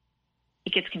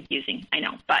 it gets confusing, I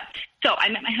know. But so I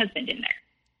met my husband in there.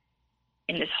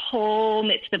 In this whole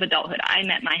midst of adulthood, I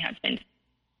met my husband.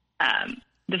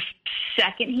 The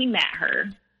second he met her,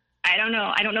 I don't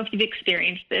know if you've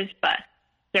experienced this, but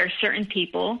there are certain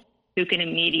people who can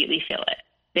immediately feel it.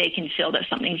 They can feel that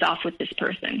something's off with this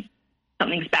person.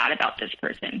 Something's bad about this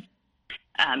person.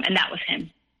 And that was him.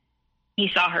 He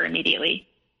saw her immediately,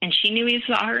 and she knew he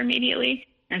saw her immediately.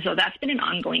 And so that's been an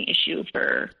ongoing issue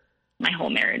for my whole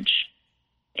marriage,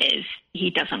 is he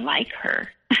doesn't like her.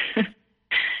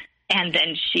 And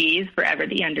then she's forever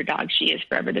the underdog. She is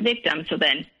forever the victim. So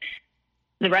then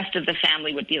the rest of the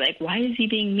family would be like, why is he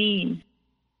being mean?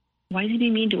 Why is he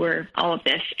being mean to her? All of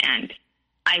this. And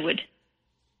I would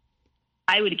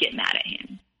get mad at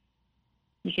him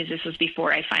because this was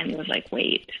before I finally was like,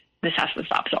 wait, this has to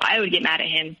stop. So I would get mad at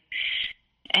him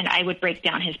and I would break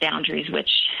down his boundaries, which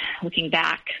looking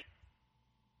back,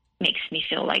 makes me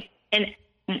feel like an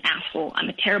asshole. I'm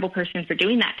a terrible person for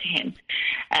doing that to him.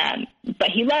 But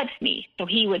he loves me. So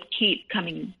he would keep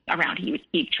coming around. He would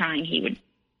keep trying. He would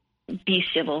be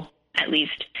civil, at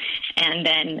least. And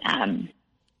then,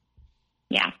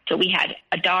 so we had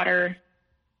a daughter,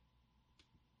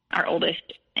 our oldest,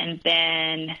 and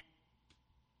then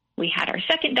we had our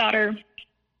second daughter.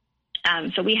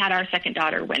 So we had our second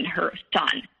daughter when her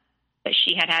son that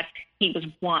she had, he was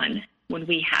 1 when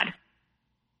we had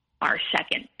our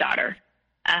second daughter.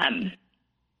 And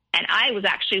I was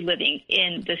actually living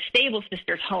in the Stable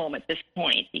Sisters home at this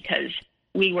point because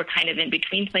we were kind of in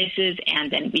between places,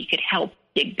 and then we could help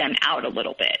dig them out a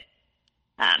little bit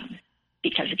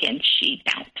because, again, she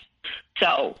bounced.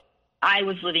 So I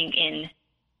was living in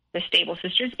the Stable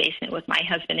Sisters basement with my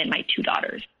husband and my 2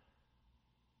 daughters.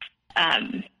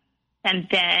 And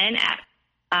then at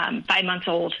 5 months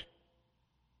old,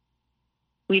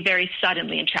 we very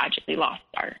suddenly and tragically lost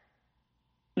our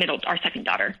second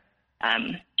daughter.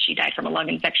 She died from a lung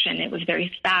infection. It was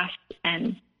very fast,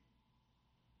 and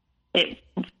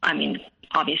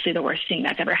obviously the worst thing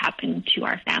that's ever happened to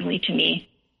our family,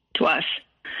 to us.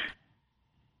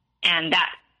 And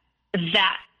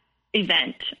that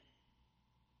event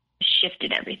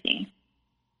shifted everything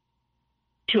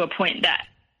to a point that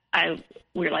I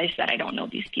realized that I don't know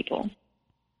these people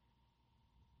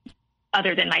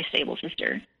other than my Stable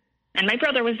sister. And my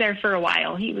brother was there for a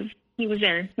while. He was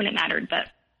there when it mattered, but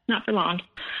not for long.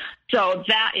 So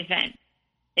that event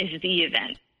is the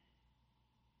event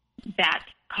that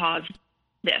caused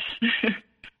this,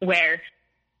 where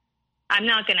I'm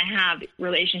not going to have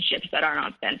relationships that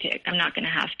aren't authentic. I'm not going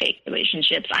to have fake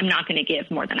relationships. I'm not going to give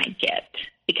more than I get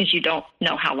because you don't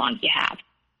know how long you have.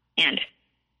 And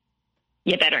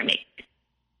you better make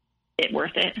it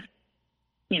worth it,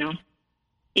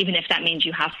 even if that means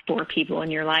you have 4 people in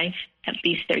your life, at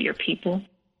least they're your people.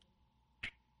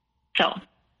 So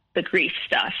the grief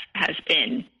stuff has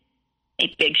been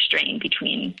a big strain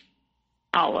between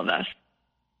all of us.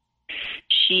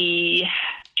 She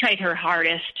tried her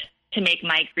hardest to make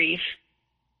my grief,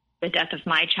 the death of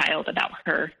my child, about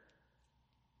her,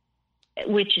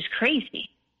 which is crazy,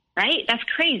 right? That's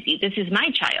crazy. This is my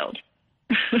child.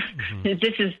 Mm-hmm.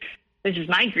 This is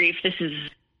my grief. This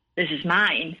is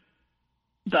mine.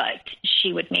 But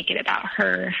she would make it about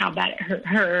her, how bad it hurt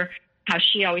her, how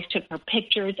she always took her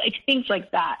pictures, like things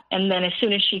like that. And then as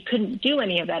soon as she couldn't do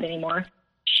any of that anymore,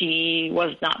 she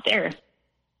was not there.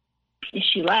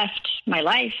 She left my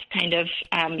life, kind of.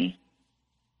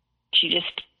 She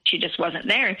just wasn't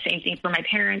there. Same thing for my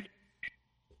parents.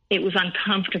 It was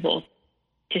uncomfortable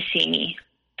to see me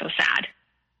so sad.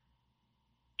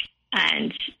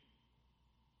 And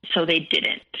so they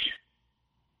didn't.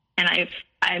 And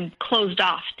I'm closed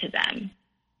off to them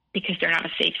because they're not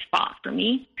a safe spot for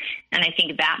me. And I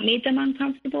think that made them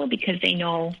uncomfortable because they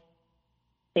knew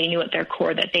at their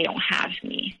core that they don't have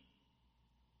me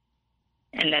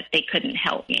and that they couldn't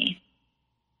help me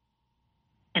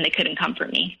and they couldn't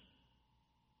comfort me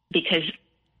because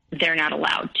they're not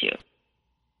allowed to,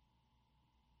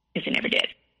 because they never did.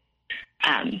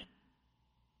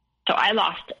 So I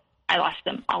lost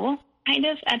them all. Kind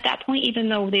of at that point, even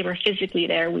though they were physically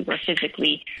there, we were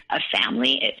physically a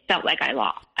family. It felt like I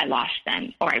lost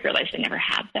them, or I realized I never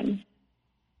had them.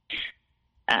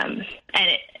 And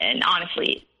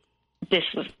honestly, this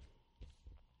was,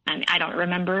 I don't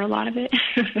remember a lot of it,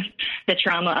 the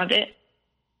trauma of it.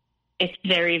 It's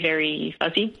very, very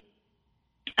fuzzy.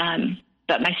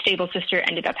 But my Stable sister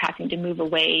ended up having to move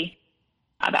away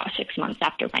about 6 months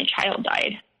after my child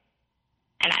died.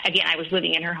 And I was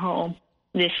living in her home.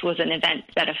 This was an event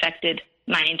that affected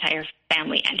my entire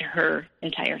family and her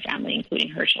entire family, including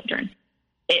her children.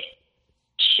 It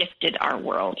shifted our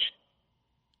world.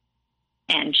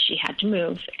 And she had to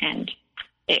move, and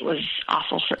it was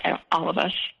awful for all of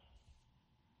us.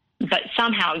 But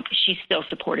somehow she still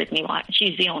supported me.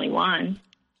 She's the only one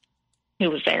who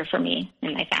was there for me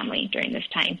and my family during this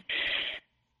time.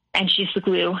 And she's the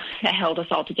glue that held us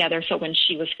all together. So when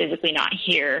she was physically not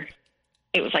here,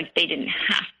 it was like they didn't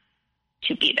have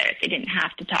to be there. They didn't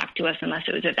have to talk to us unless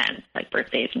it was events like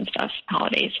birthdays and stuff,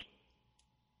 holidays.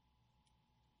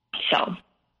 So,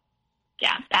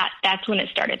 yeah, that's when it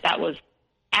started. That was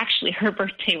actually, her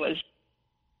birthday was,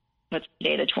 what's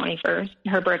today, the 21st?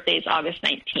 Her birthday is August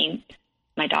 19th,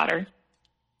 my daughter,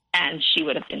 and she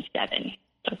would have been 7.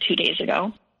 So 2 days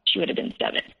ago, she would have been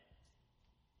 7.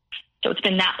 So it's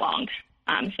been that long.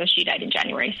 So she died in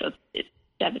January, so it's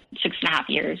 6.5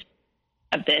 years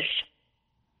of this.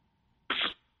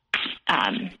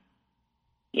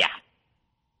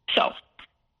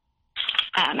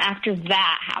 After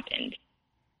that happened,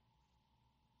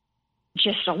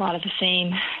 just a lot of the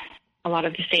same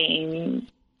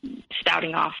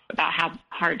spouting off about how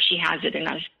hard she has it and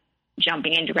us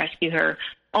jumping in to rescue her,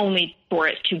 only for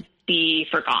it to be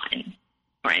forgotten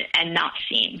and not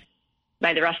seen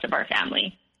by the rest of our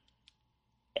family.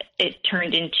 It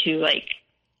turned into, like,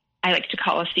 I like to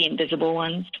call us the invisible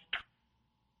ones.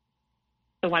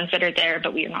 The ones that are there,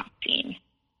 but we are not seen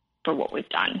for what we've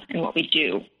done and what we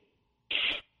do.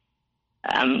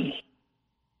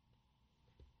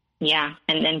 Yeah,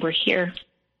 and then we're here.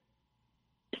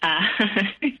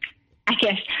 I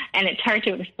guess, and it's hard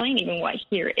to explain even what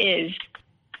here is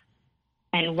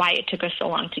and why it took us so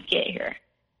long to get here.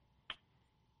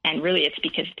 And really, it's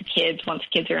because once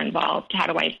kids are involved, how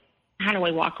do I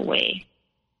walk away?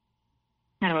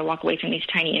 How do I walk away from these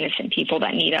tiny innocent people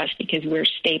that need us because we're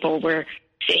stable, we're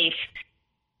safe,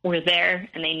 we're there,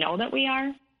 and they know that we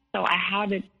are? So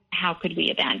how could we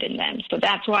abandon them? So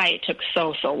that's why it took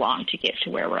so long to get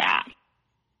to where we're at.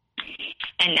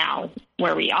 And now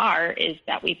where we are is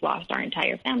that we've lost our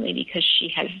entire family because she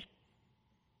has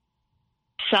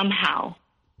somehow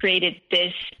created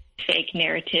this fake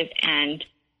narrative and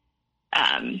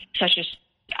such as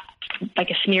like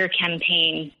a smear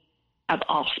campaign of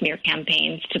all smear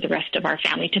campaigns to the rest of our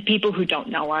family, to people who don't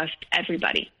know us,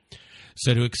 everybody.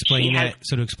 So to explain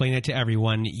that to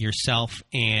everyone, yourself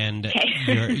and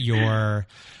your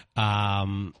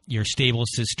stable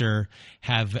sister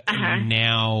have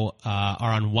now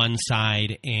are on one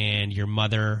side, and your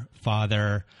mother,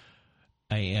 father,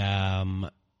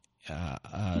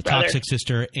 toxic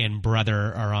sister, and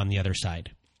brother are on the other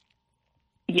side.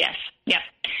 Yes. Yeah.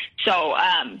 So,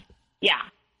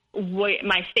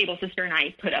 my stable sister and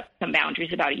I put up some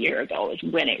boundaries about a year ago is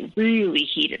when it really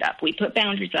heated up. We put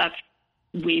boundaries up.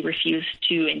 We refused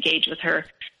to engage with her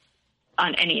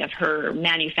on any of her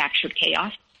manufactured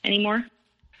chaos anymore.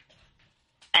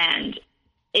 And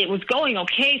it was going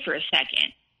okay for a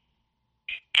second.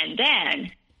 And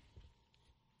then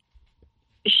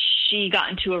she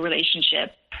got into a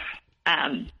relationship.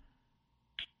 And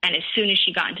as soon as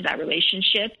she got into that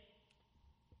relationship,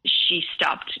 she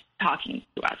stopped talking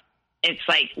to us. It's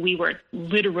like we were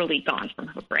literally gone from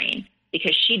her brain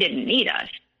because she didn't need us.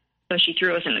 So she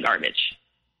threw us in the garbage.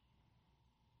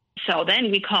 So then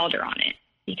we called her on it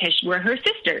because we're her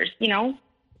sisters, you know.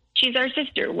 She's our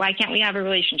sister. Why can't we have a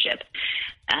relationship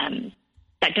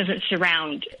that doesn't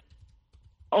surround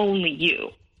only you,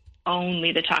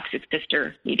 only the toxic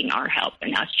sister needing our help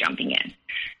and us jumping in?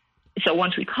 So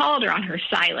once we called her on her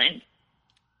silence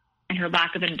and her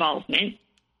lack of involvement,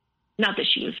 not that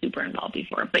she was super involved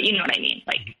before, but you know what I mean?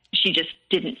 Like, she just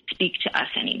didn't speak to us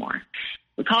anymore.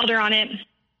 We called her on it,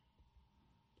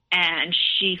 and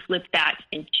she flipped that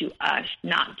into us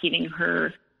not giving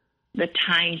her the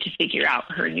time to figure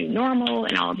out her new normal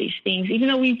and all of these things, even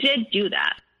though we did do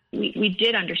that. We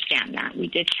did understand that. We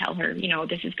did tell her, you know,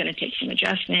 this is going to take some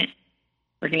adjustment.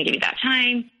 We're going to give you that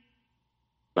time.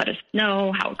 Let us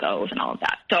know how it goes and all of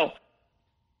that. So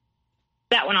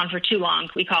that went on for too long.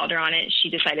 We called her on it. She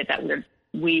decided that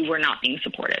we were not being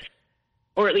supportive,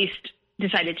 or at least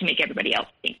decided to make everybody else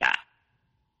think that.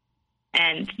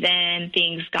 And then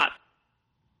things got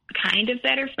kind of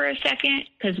better for a second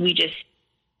because we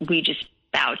just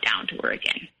bowed down to her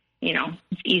again. You know,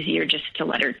 it's easier just to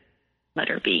let her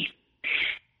be.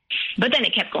 But then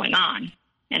it kept going on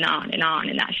and on and on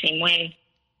in that same way.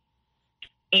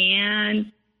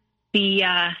 And the,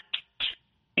 I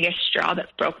guess, straw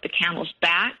that broke the camel's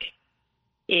back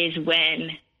is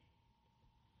when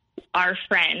our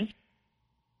friends,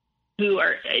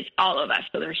 it's all of us.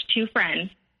 So there's two friends.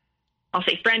 I'll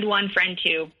say friend one, friend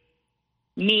two,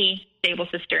 me, stable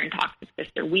sister, and toxic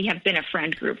sister. We have been a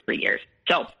friend group for years.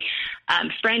 So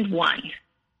friend one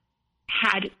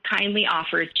had kindly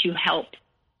offered to help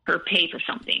her pay for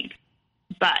something,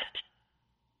 but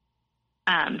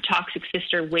toxic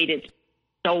sister waited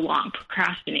so long,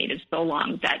 procrastinated so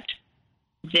long that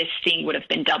this thing would have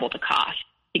been double the cost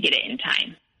to get it in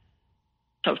time.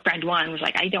 So friend one was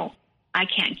like, I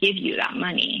can't give you that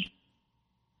money.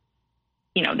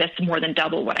 You know, that's more than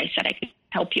double what I said I could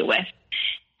help you with.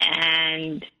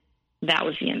 And that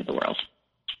was the end of the world.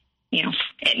 You know,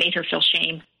 it made her feel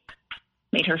shame,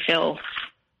 made her feel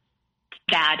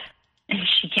bad, and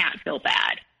she can't feel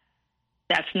bad.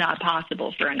 That's not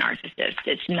possible for a narcissist.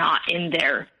 It's not in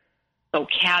their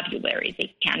vocabulary.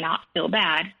 They cannot feel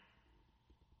bad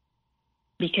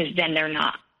because then they're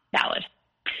not valid.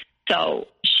 So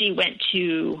she went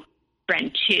to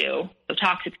friend two. So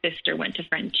toxic sister went to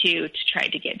friend two to try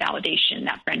to get validation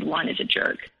that friend one is a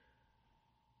jerk.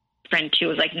 Friend two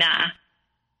was like, nah,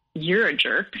 you're a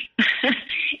jerk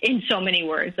in so many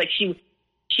words. Like she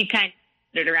kind of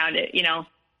put it around it, you know.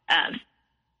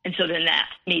 And so then that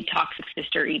made Toxic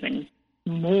Sister even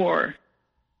more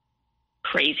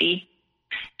crazy.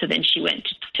 So then she went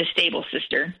to Stable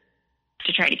Sister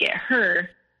to try to get her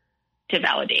to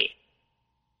validate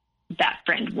that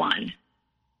friend one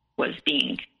was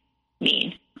being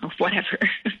mean or whatever.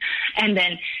 And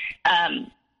then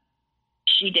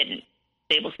she didn't.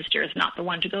 Stable Sister is not the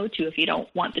one to go to if you don't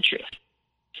want the truth.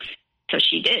 So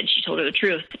she did. She told her the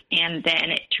truth. And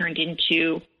then it turned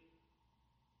into,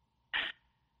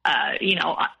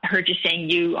 her just saying,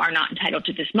 you are not entitled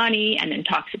to this money. And then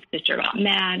Toxic Sister got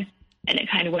mad. And it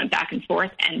kind of went back and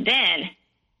forth. And then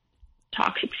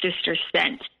Toxic Sister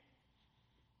sent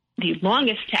the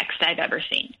longest text I've ever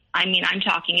seen. I mean, I'm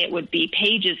talking it would be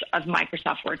pages of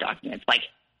Microsoft Word documents,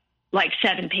 like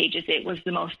 7 pages. It was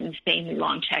the most insanely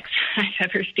long text I've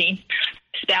ever seen,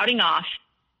 spouting off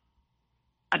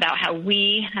about how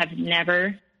we have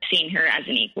never seen her as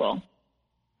an equal.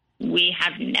 We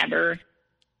have never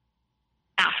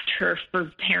asked her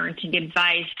for parenting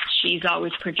advice. She's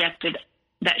always projected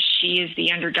that she is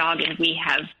the underdog, and we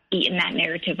have eaten that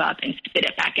narrative up and spit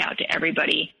it back out to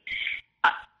everybody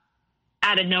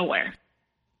out of nowhere.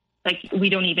 Like, we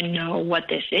don't even know what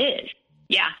this is.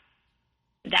 Yeah,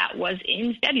 that was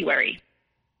in February,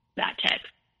 that text.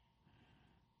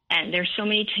 And there's so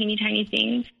many teeny tiny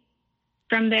things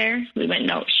from there. We went,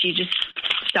 no, she just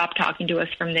stopped talking to us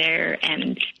from there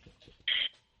and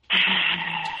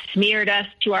smeared us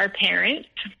to our parents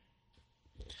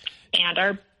and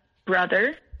our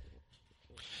brother.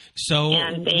 So,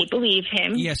 and they believe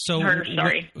him. Yeah. So,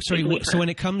 so when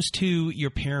it comes to your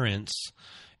parents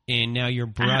and now your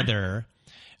brother,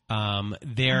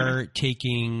 they're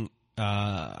taking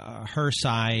her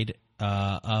side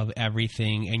of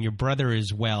everything, and your brother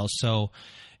as well. So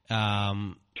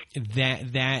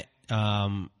that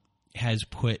has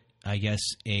put, I guess,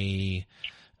 a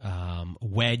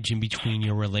wedge in between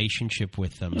your relationship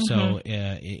with them. So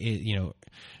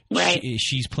right.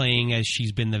 She's playing as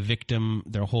she's been the victim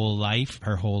her whole life,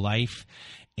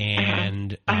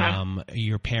 and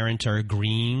your parents are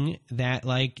agreeing that,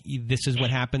 like, this is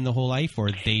what happened the whole life, or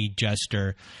they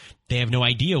have no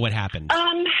idea what happened.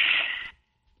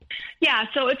 Yeah,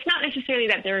 so it's not necessarily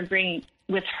that they're agreeing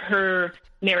with her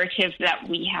narrative that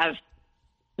we have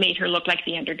made her look like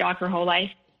the underdog her whole life,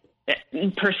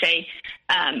 per se.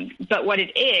 But what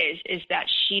it is that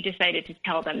she decided to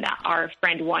tell them that our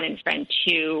friend 1 and friend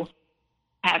 2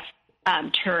 have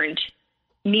turned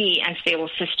me and Stable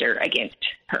Sister against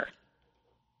her.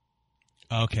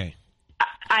 Okay.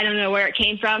 I don't know where it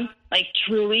came from. Like,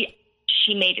 truly,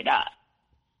 she made it up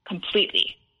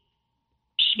completely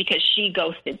because she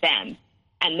ghosted them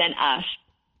and then us.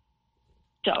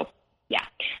 So, yeah.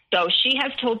 So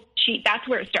that's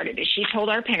where it started. Is she told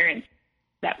our parents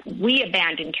that we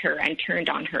abandoned her and turned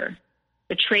on her,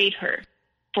 betrayed her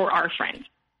for our friends.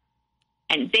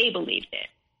 And they believed it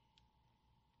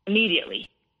immediately.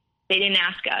 They didn't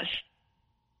ask us.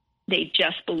 They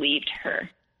just believed her.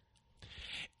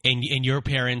 And your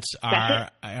parents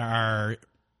are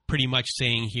pretty much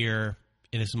saying here,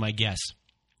 and this is my guess,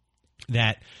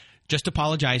 that just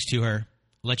apologize to her.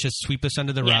 Let's just sweep this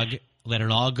under the rug. Let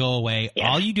it all go away.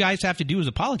 All you guys have to do is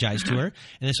apologize to her,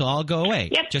 and this will all go away.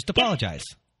 Yep. Just apologize.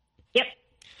 Yep.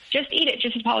 Just eat it.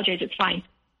 Just apologize. It's fine.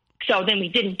 So then we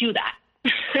didn't do that.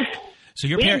 So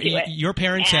your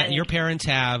parents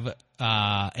have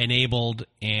enabled,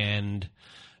 and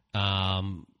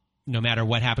no matter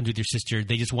what happens with your sister,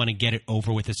 they just want to get it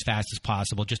over with as fast as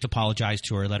possible. Just apologize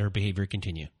to her. Let her behavior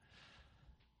continue.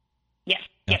 Yes.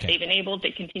 Yes, they've enabled,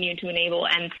 they continue to enable,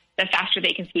 and the faster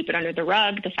they can sweep it under the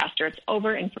rug, the faster it's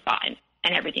over and forgotten,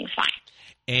 and everything's fine.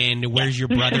 And where's your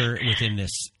brother within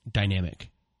this dynamic?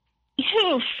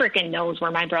 Who freaking knows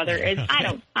where my brother is?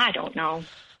 I don't know.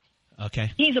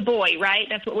 Okay. He's a boy, right?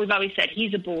 That's what we've always said.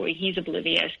 He's a boy. He's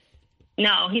oblivious.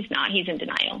 No, he's not. He's in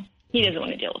denial. He doesn't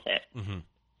want to deal with it. Mm-hmm.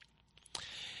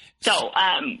 So,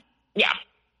 yeah.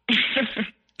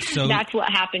 So that's what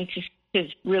happened to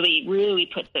really, really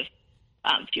put this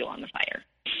fuel on the fire.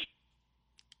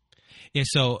 Yeah,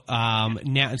 so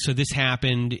now, so this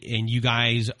happened, and you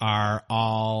guys are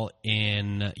all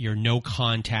in. You're no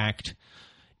contact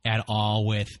at all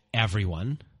with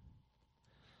everyone.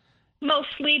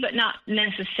 Mostly, but not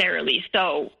necessarily.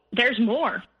 So there's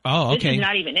more. Oh, okay. This is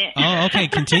not even it. Oh, okay.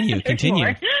 Continue.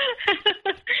 Continue.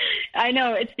 I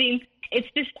know it's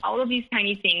just all of these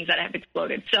tiny things that have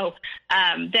exploded. So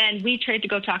then we tried to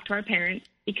go talk to our parents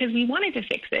because we wanted to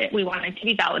fix it. We wanted to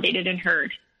be validated and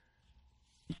heard.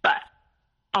 But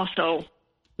also,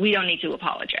 we don't need to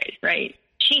apologize, right?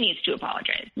 She needs to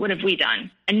apologize. What have we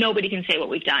done? And nobody can say what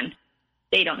we've done.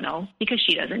 They don't know because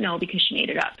she doesn't know because she made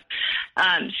it up.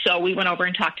 So we went over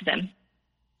and talked to them.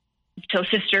 So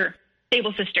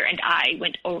stable sister and I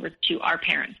went over to our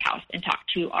parents' house and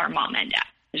talked to our mom and dad.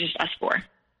 It was just us four.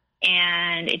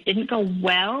 And it didn't go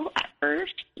well at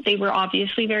first. They were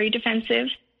obviously very defensive.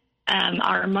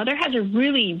 Our mother has a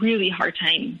really, really hard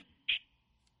time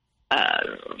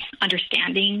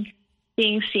understanding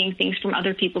things, seeing things from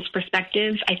other people's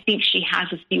perspectives. I think she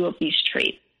has a few of these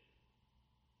traits,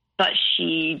 but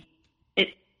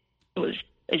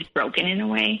is broken in a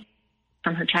way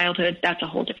from her childhood. That's a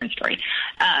whole different story.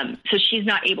 So she's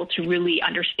not able to really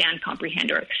understand,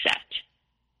 comprehend, or accept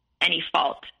any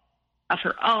fault of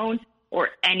her own or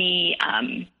any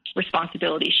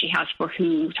responsibility she has for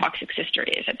who Toxic Sister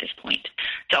is at this point.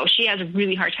 So she has a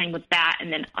really hard time with that.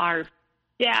 And then our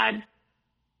dad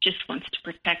just wants to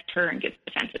protect her and gets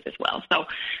defensive as well. So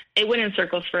it went in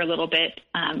circles for a little bit.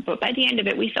 But by the end of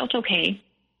it, we felt okay.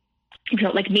 We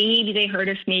felt like maybe they heard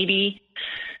us, maybe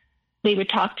they would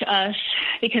talk to us,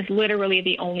 because literally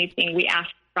the only thing we ask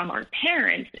from our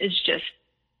parents is just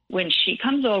when she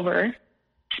comes over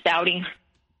spouting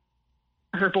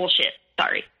her bullshit,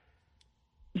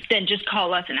 then just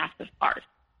call us and ask us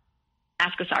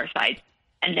our side,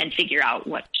 and then figure out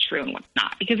what's true and what's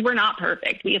not, because we're not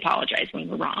perfect. We apologize when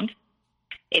we're wrong.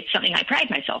 It's something I pride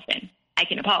myself in. I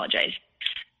can apologize.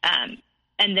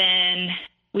 And then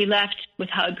we left with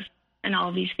hugs and all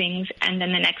of these things. And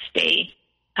then the next day,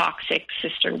 Toxic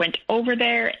Sister went over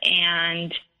there,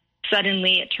 and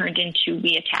suddenly it turned into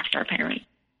we attacked our parents.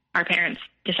 Our parents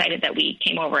decided that we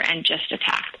came over and just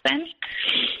attacked them.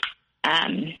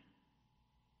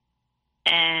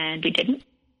 And we didn't,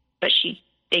 but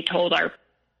they told our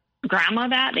grandma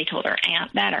that, they told our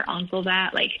aunt that, our uncle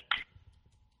that, like,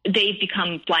 they've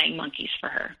become flying monkeys for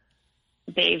her.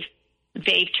 They've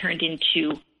turned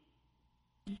into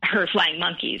her flying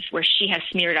monkeys, where she has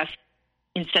smeared us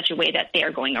in such a way that they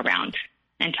are going around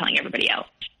and telling everybody else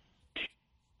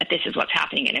that this is what's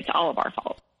happening, and it's all of our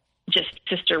fault. Just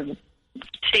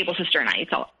stable sister and I,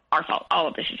 it's all our fault. All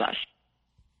of this is us.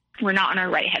 We're not in our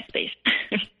right headspace.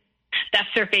 That's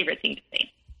their favorite thing to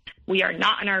say. We are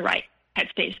not in our right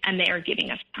headspace, and they are giving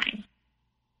us time.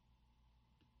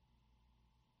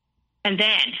 And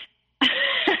then,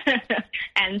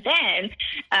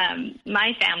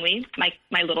 my family,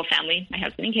 my little family, my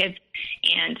husband and kids,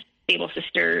 and stable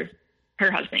sister,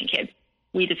 her husband and kids,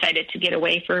 we decided to get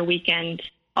away for a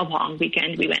long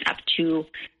weekend. We went up to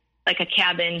like a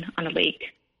cabin on a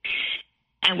lake,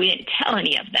 and we didn't tell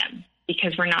any of them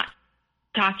because we're not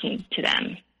talking to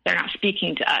them. They're not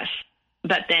speaking to us.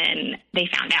 But then they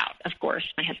found out, of course.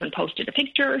 My husband posted a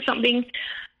picture or something,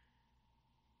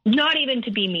 not even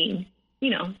to be mean,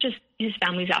 just his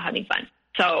family's out having fun.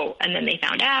 So, and then they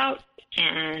found out,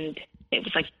 and it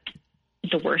was like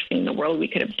the worst thing in the world we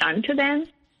could have done to them,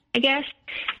 I guess.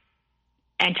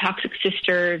 And Toxic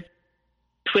Sister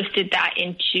twisted that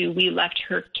into we left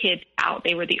her kids out.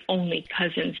 They were the only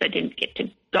cousins that didn't get to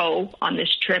go on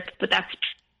this trip, but that's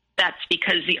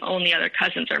because the only other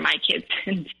cousins are my kids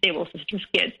and Stable Sister's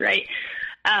kids, right?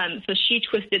 So she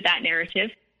twisted that narrative,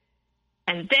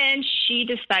 and then she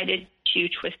decided to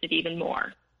twist it even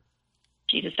more.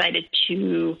 She decided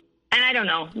to, and I don't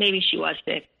know, maybe she was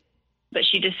sick, but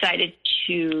she decided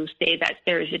to say that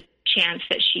there is a chance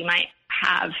that she might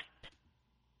have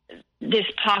this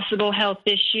possible health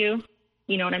issue.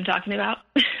 You know what I'm talking about?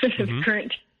 Mm-hmm. The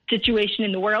current situation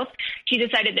in the world. She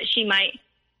decided that she might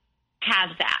have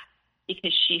that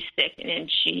because she's sick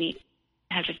and she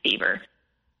has a fever.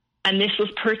 And this was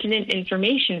pertinent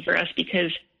information for us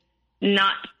because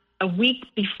not a week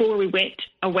before we went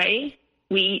away,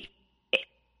 we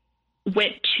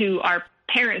went to our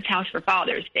parents' house for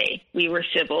Father's Day. We were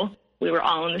civil. We were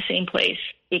all in the same place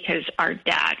because our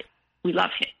dad, we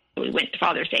love him. So we went to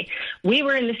Father's Day. We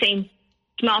were in the same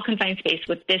small confined space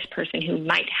with this person who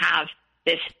might have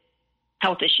this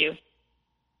health issue,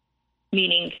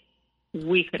 meaning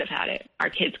we could have had it. Our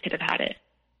kids could have had it.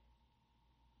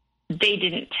 They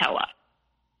didn't tell us.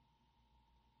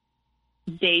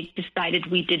 They decided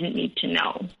we didn't need to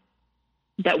know,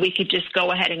 that we could just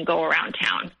go ahead and go around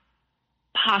town,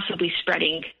 possibly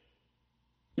spreading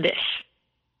this.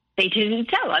 They didn't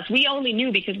tell us. We only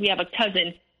knew because we have a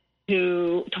cousin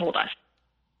who told us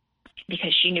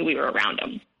because she knew we were around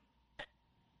them.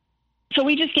 So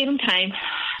we just gave them time.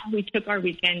 We took our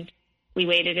weekend. We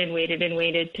waited and waited and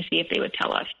waited to see if they would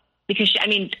tell us. Because,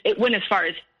 it went as far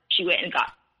as she went and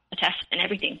got a test and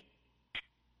everything.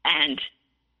 And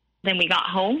then we got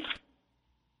home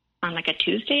on like a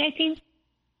Tuesday, I think.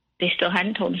 They still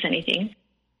hadn't told us anything.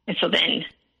 And so then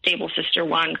Stable Sister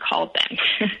 1 called them,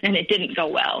 and it didn't go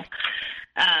well.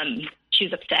 She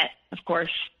was upset, of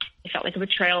course. It felt like a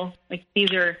betrayal. Like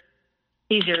these are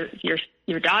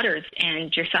your daughters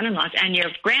and your son-in-laws and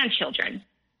your grandchildren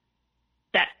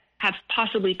that have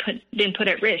possibly been put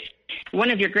at risk.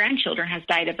 One of your grandchildren has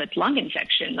died of a lung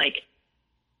infection. Like,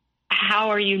 how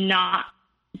are you not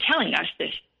telling us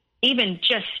this? Even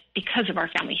just because of our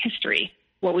family history,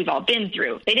 what we've all been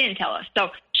through. They didn't tell us.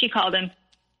 So she called him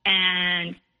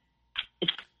and,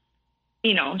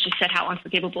 just said how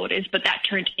unforgivable it is. But that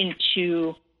turned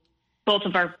into both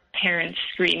of our parents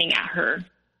screaming at her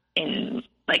in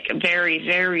like a very,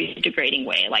 very degrading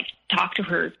way. Like, talk to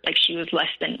her like she was less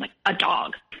than like a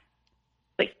dog.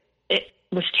 Like, it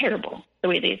was terrible the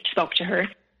way they spoke to her.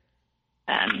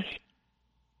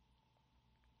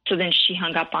 So then she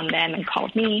hung up on them and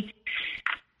called me.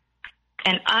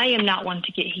 And I am not one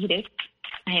to get heated.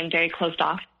 I am very closed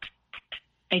off.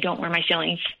 I don't wear my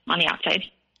feelings on the outside.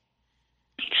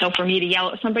 So for me to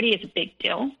yell at somebody is a big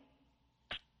deal.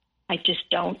 I just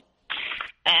don't.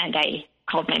 And I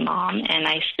called my mom and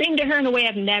I screamed at her in a way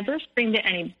I've never screamed at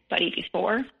anybody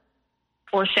before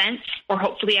or since or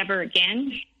hopefully ever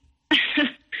again.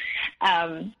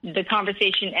 The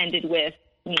conversation ended with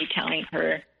me telling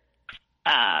her,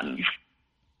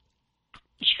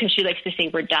 because she likes to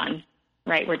say, we're done,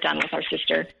 right? We're done with our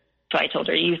sister. So I told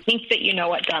her, you think that you know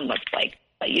what done looks like,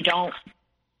 but you don't.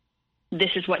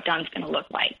 This is what done's going to look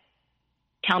like.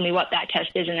 Tell me what that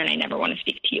test is, and then I never want to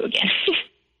speak to you again.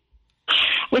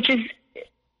 Which is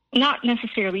not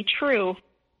necessarily true,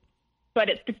 but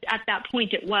at that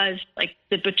point it was like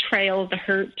the betrayal, the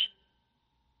hurt,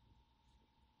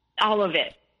 all of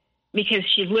it. Because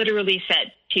she literally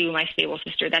said to my stable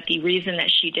sister that the reason that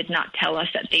she did not tell us,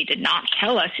 that they did not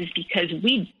tell us, is because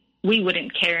we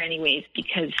wouldn't care anyways,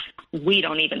 because we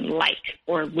don't even like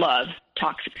or love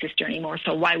toxic sister anymore.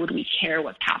 So why would we care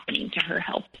what's happening to her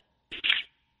health?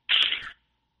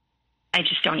 I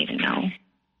just don't even know.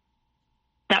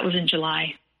 That was in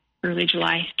July, early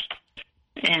July.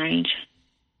 And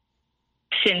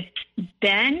since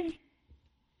then,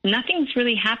 nothing's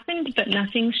really happened, but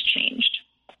nothing's changed.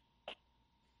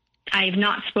 I've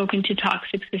not spoken to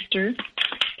toxic sister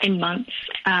in months.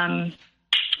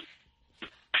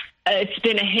 It's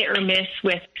been a hit or miss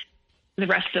with the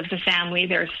rest of the family.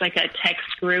 There's like a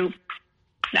text group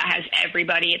that has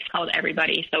everybody. It's called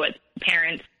Everybody. So it's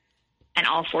parents and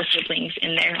all 4 siblings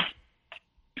in there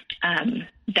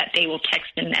that they will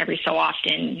text in every so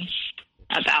often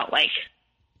about like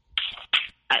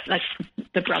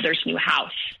the brother's new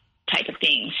house type of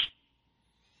things.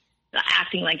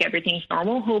 Acting like everything's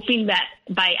normal, hoping that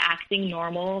by acting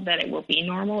normal that it will be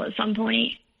normal at some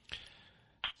point.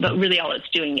 But really all it's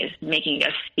doing is making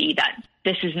us see that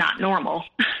this is not normal.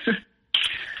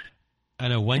 I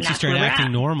know. Once you start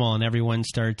acting normal and everyone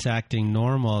starts acting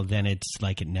normal, then it's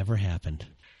like it never happened.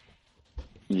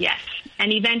 Yes.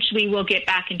 And eventually we'll get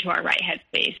back into our right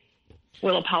headspace.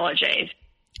 We'll apologize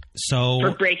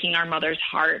for breaking our mother's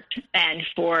heart and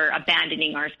for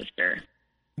abandoning our sister.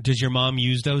 Does your mom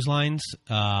use those lines?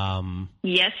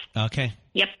 Yes. Okay.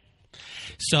 Yep.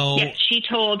 So yes, she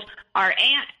told our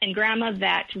aunt and grandma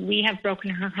that we have broken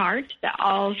her heart, that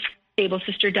all stable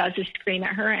sister does is scream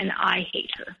at her, and I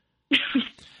hate her.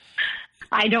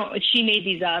 She made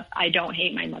these up. I don't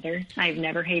hate my mother. I've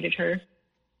never hated her.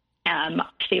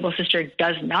 Stable sister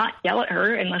does not yell at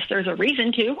her unless there's a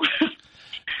reason to.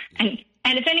 and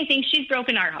if anything, she's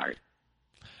broken our heart.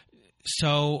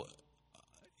 So,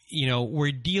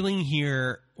 we're dealing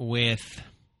here with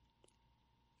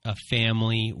a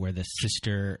family where the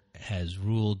sister has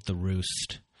ruled the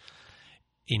roost.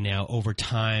 And now over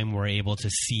time, we're able to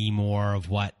see more of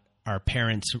what our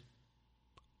parents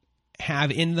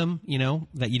have in them,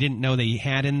 that you didn't know they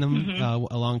had in them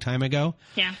a long time ago.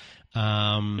 Yeah.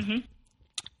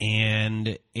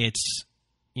 And it's,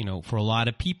 for a lot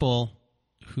of people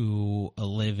who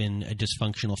live in a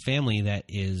dysfunctional family that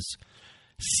is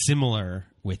similar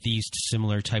with these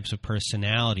similar types of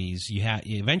personalities,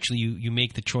 eventually you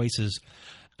make the choices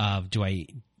of do I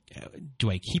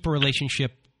keep a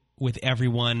relationship with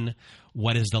everyone?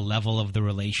 What is the level of the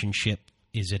relationship?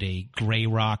 Is it a gray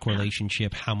rock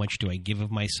relationship? How much do I give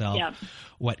of myself? Yeah.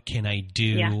 What can I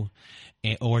do?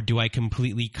 Yeah. Or do I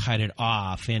completely cut it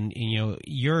off? And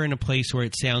you're in a place where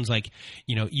it sounds like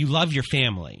you love your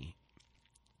family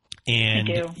and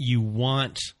you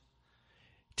want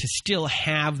to still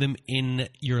have them in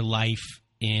your life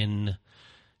in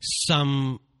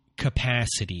some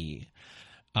capacity.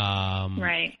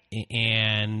 Right.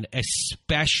 And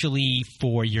especially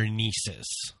for your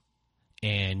nieces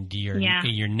and your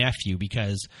nephew,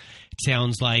 because it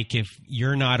sounds like if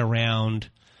you're not around,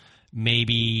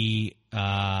 maybe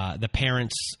the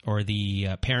parents or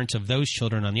the parents of those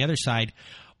children on the other side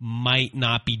might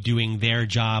not be doing their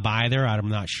job either. I'm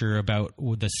not sure about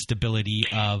the stability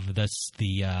of the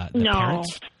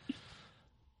parents.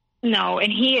 No,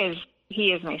 and he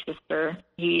is my sister.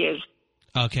 He is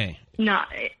okay.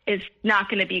 It's not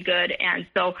going to be good. And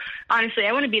so honestly,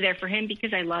 I want to be there for him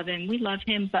because I love him. We love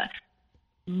him, but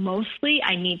mostly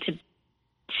I need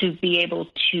to be able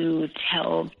to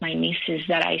tell my nieces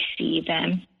that I see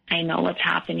them. I know what's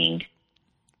happening.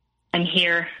 I'm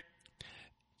here.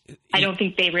 I don't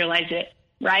think they realize it,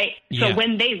 right? Yeah. So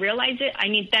when they realize it, I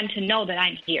need them to know that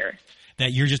I'm here.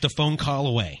 That you're just a phone call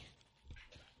away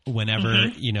whenever,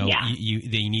 you know, Yeah.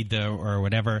 they need or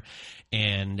whatever.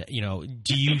 And, you know,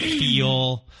 do you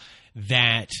feel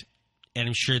that, and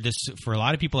I'm sure this for a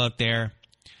lot of people out there,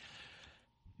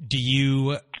 do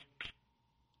you,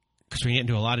 because we're going to get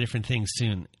into a lot of different things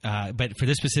soon, but for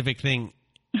this specific thing,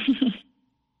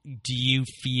 do you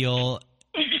feel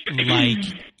like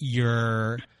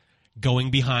you're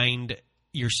going behind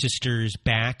your sister's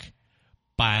back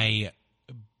by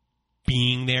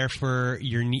being there for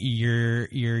your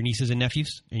nieces and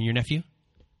nephews and your nephew?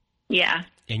 Yeah.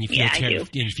 And you feel I do. And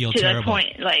you feel to terrible. the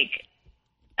point, like,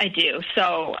 I do.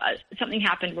 So something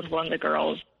happened with one of the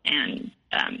girls, and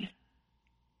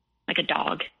like a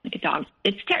dog.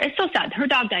 It's so sad. Her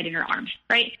dog died in her arms,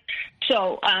 right?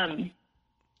 So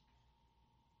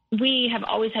we have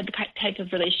always had the type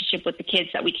of relationship with the kids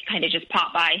that we can kind of just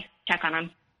pop by, check on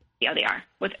them, see how they are.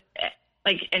 With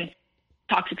and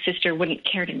toxic sister wouldn't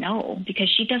care to know because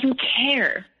she doesn't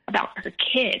care about her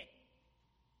kids.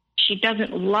 She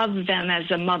doesn't love them as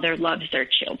a mother loves their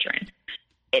children.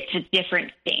 It's a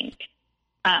different thing.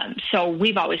 So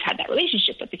we've always had that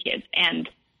relationship with the kids. And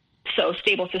so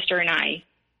Stable Sister and I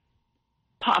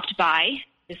popped by.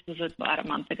 This was about a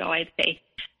month ago, I'd say.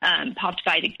 Popped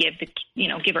by to give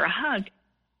her a hug.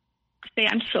 Say,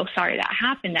 I'm so sorry that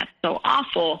happened. That's so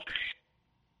awful.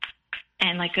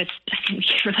 And give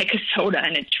her like a soda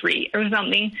and a treat or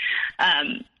something.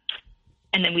 And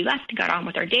then we left and got on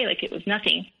with our day like it was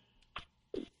nothing.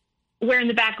 Where in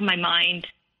the back of my mind,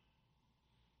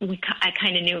 I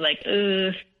kind of knew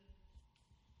I'm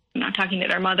not talking to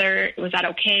their mother. Was that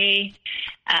okay?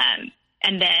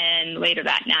 And then later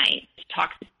that night,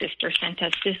 Toxic Sister sent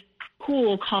us this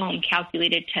cool, calm,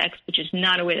 calculated text, which is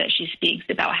not a way that she speaks,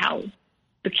 about how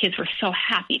the kids were so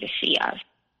happy to see us.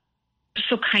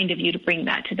 So kind of you to bring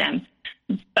that to them.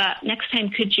 But next time,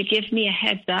 could you give me a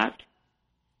heads up?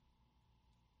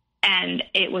 And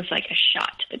it was like a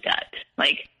shot to the gut.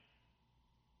 Like,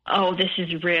 oh, this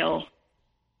is real.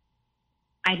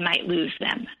 I might lose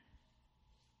them.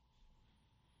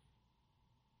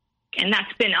 And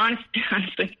that's been,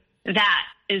 honestly, that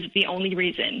is the only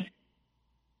reason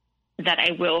that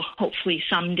I will hopefully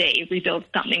someday rebuild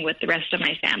something with the rest of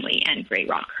my family and Grey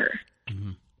Rock her.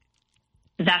 Mm-hmm.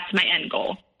 That's my end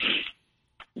goal.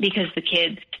 Because the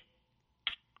kids,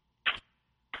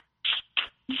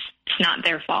 it's not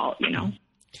their fault, you know.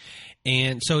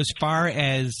 And so as far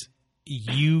as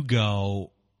you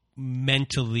go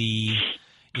mentally,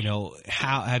 you know,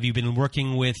 how have you been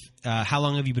working with, how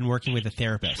long have you been working with a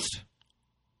therapist?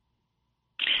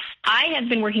 I have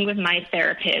been working with my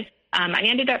therapist. I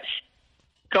ended up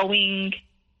going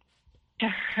to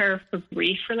her for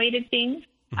grief-related things,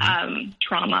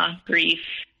 trauma, grief,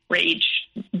 rage,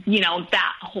 you know,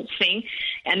 that whole thing.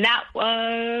 And that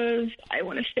was, I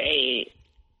want to say,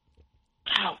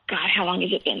 oh, God, how long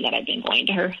has it been that I've been going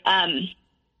to her?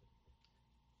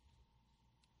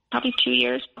 Probably 2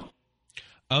 years.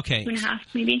 Okay. 2.5,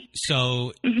 maybe.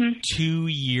 So 2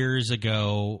 years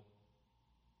ago,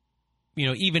 you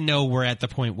know, even though we're at the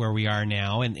point where we are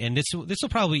now, and this will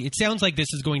probably, it sounds like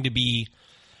this is going to be,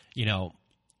 you know,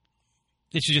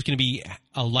 this is just going to be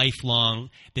a lifelong,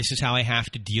 this is how I have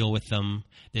to deal with them.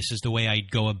 This is the way I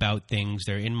go about things.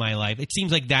 They're in my life. It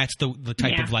seems like that's the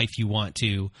type of life you want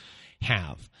to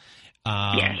have.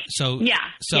 Yes. So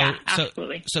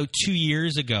absolutely. So 2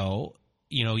 years ago,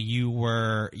 you know, you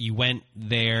went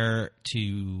there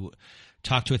to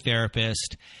talk to a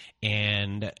therapist,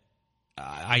 and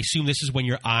I assume this is when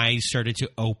your eyes started to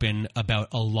open about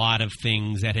a lot of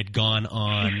things that had gone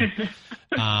on,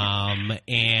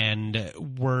 and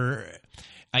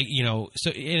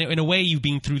so in a way, you've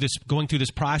been going through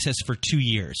this process for 2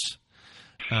 years,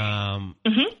 and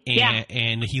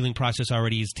the healing process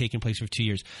already has taken place for 2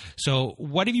 years. So,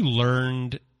 what have you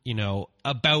learned, you know,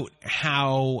 about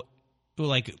how,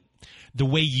 like, the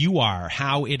way you are,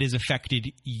 how it has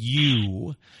affected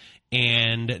you?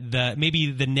 And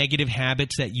maybe the negative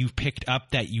habits that you've picked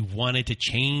up that you wanted to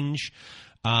change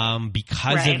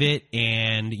because of it,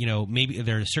 and you know, maybe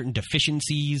there are certain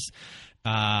deficiencies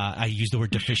I use the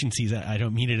word deficiencies. I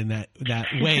don't mean it in that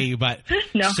way, but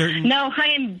no, I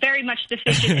am very much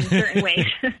deficient in certain ways.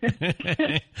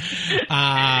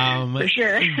 For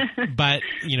sure. But,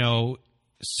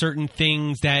 certain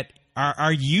things that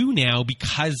are you now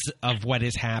because of what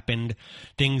has happened,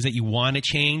 things that you want to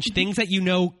change, things that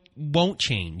won't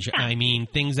change. Yeah. I mean,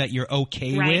 things that you're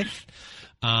okay with,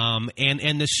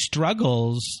 and the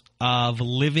struggles of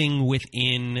living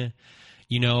within,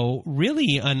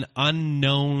 really an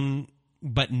unknown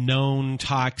but known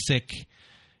toxic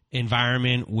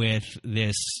environment with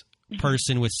this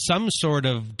person with some sort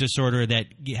of disorder that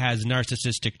has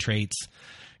narcissistic traits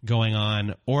going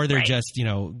on, or they're just,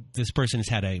 this person has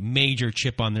had a major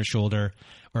chip on their shoulder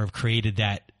or have created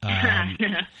that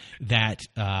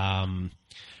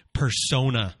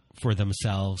persona for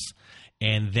themselves,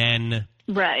 and then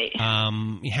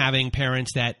having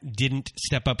parents that didn't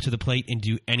step up to the plate and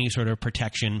do any sort of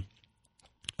protection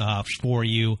for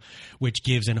you, which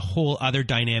gives a whole other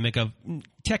dynamic of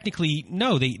technically,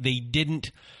 no, they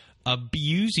didn't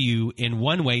abuse you in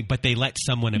one way, but they let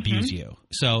someone abuse you.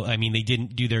 So, I mean, they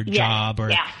didn't do their job,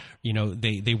 or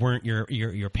they weren't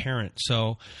your parent.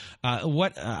 So,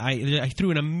 I threw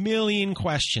in a million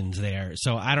questions there.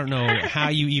 So I don't know how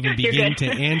you even begin to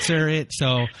answer it.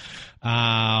 So,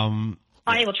 I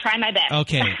will try my best.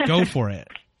 Okay, go for it.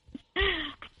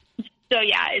 So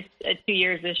it's 2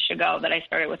 years-ish ago that I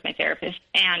started with my therapist,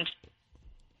 and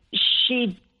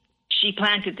she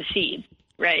planted the seed.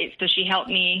 Right. So she helped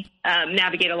me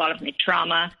navigate a lot of my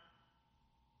trauma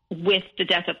with the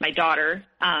death of my daughter.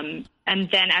 And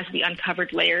then as we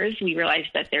uncovered layers, we realized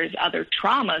that there's other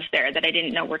traumas there that I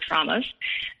didn't know were traumas.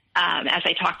 As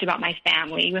I talked about my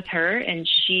family with her, and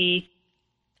she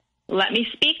let me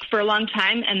speak for a long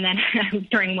time. And then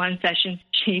during one session,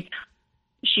 she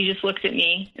just looked at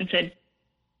me and said,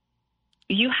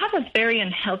 "You have a very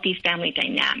unhealthy family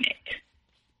dynamic."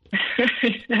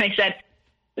 And I said,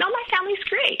 "No, my family's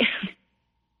great."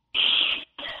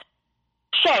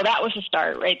 So that was a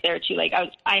start right there too. Like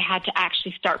I had to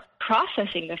actually start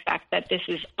processing the fact that this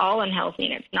is all unhealthy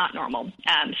and it's not normal.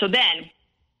 So then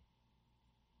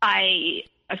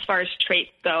as far as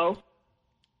traits go,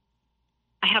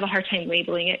 I have a hard time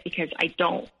labeling it because I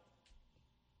don't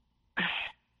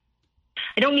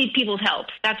need people's help.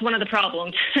 That's one of the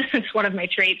problems. It's one of my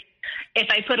traits. If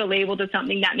I put a label to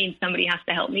something, that means somebody has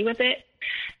to help me with it.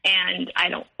 And I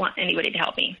don't want anybody to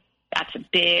help me. That's a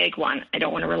big one. I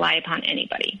don't want to rely upon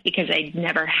anybody because I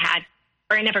never had,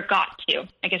 or I never got to.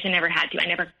 I guess I never had to. I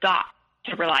never got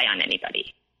to rely on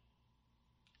anybody.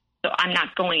 So I'm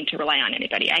not going to rely on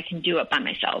anybody. I can do it by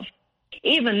myself.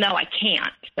 Even though I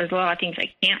can't, there's a lot of things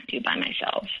I can't do by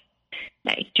myself.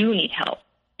 I do need help.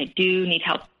 I do need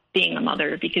help being a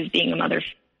mother, because being a mother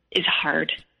is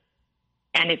hard.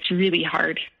 And it's really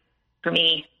hard for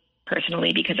me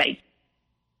personally, because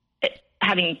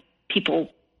having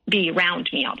people be around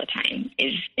me all the time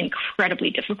is incredibly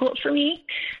difficult for me.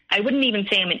 I wouldn't even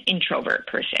say I'm an introvert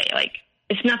per se. Like,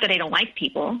 it's not that I don't like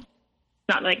people. It's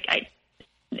not like I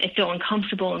feel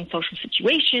uncomfortable in social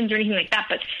situations or anything like that.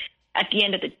 But at the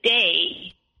end of the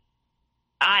day,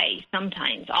 I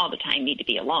sometimes, all the time, need to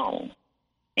be alone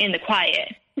in the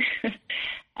quiet.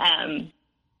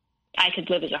 I could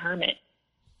live as a hermit.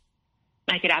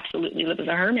 I could absolutely live as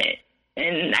a hermit.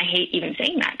 And I hate even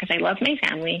saying that because I love my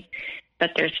family,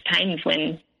 but there's times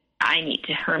when I need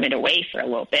to hermit away for a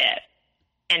little bit.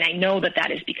 And I know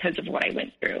that is because of what I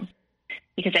went through,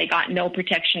 because I got no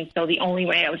protection. So the only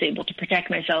way I was able to protect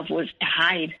myself was to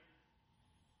hide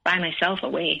by myself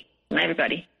away from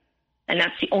everybody. And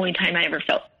that's the only time I ever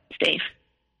felt safe,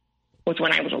 was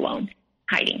when I was alone,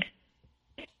 hiding.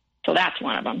 So that's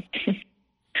one of them.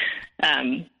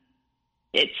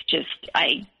 It's just,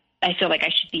 I feel like I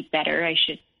should be better. I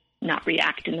should not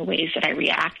react in the ways that I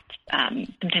react.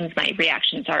 Sometimes my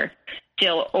reactions are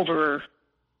still overreaction.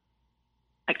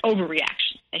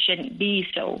 I shouldn't be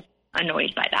so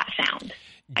annoyed by that sound.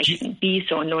 I shouldn't be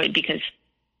so annoyed because...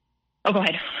 Oh, go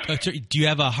ahead. So do you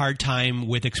have a hard time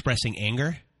with expressing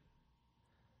anger?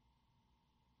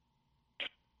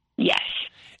 Yes.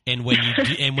 And when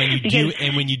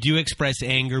you do express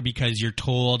anger because you're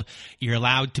told you're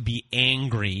allowed to be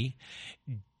angry,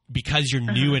 because you're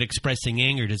new at expressing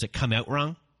anger, does it come out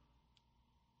wrong?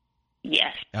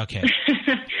 Yes. Okay.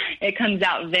 It comes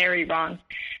out very wrong.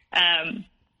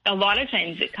 A lot of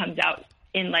times it comes out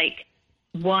in like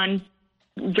one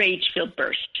rage-filled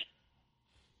burst.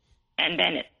 And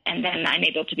then I'm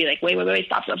able to be like, wait,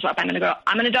 stop. I'm an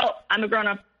adult. I'm a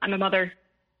grown-up. I'm a mother.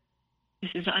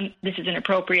 This is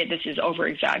inappropriate. This is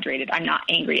over-exaggerated. I'm not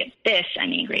angry at this.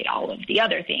 I'm angry at all of the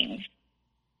other things.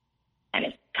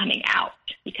 And coming out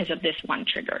because of this one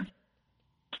trigger.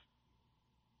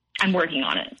 I'm working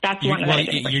on it. That's one that I've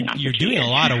been working on. You're doing a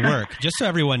lot of work. Just so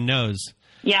everyone knows.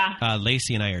 Yeah.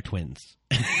 Lacey and I are twins.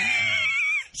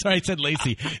 Sorry, I said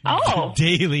Lacey. Oh.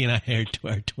 Daly and I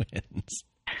are twins.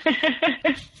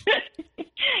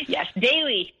 Yes,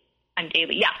 Daly. I'm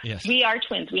Daly. Yeah. Yes. We are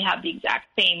twins. We have the exact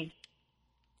same.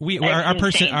 Our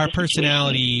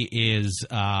personality is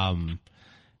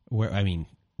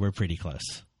we're pretty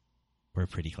close. We're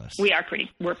pretty close.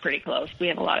 We're pretty close. We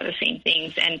have a lot of the same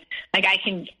things, and like I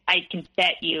can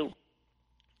bet you.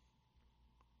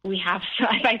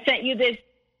 If I sent you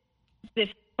this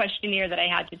questionnaire that I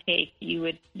had to take, you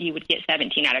would get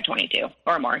 17 out of 22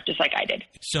 or more, just like I did.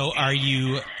 So are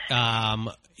you?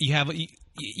 You have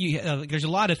there's a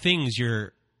lot of things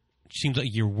seems like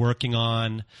you're working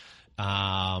on.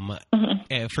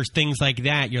 For things like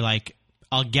that, you're like,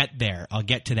 I'll get there. I'll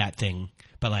get to that thing.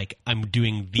 But like, I'm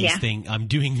doing these things. I'm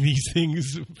doing these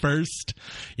things first.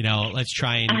 Let's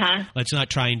not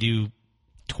try and do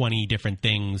 20 different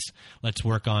things. Let's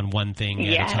work on one thing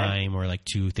at a time, or like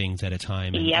two things at a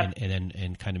time,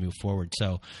 and kind of move forward.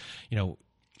 So,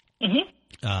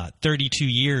 32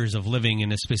 years of living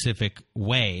in a specific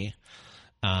way,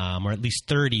 or at least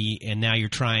 30, and now you're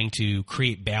trying to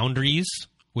create boundaries,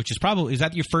 which is is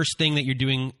that your first thing that you're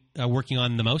doing, working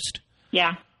on the most?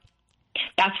 Yeah.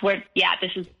 That's where,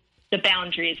 this is the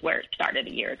boundary is where it started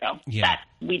a year ago. Yeah. That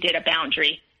we did a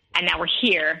boundary, and now we're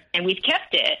here, and we've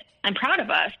kept it. I'm proud of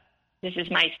us. This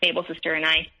is my stable sister and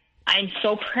I. I'm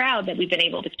so proud that we've been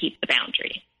able to keep the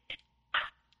boundary.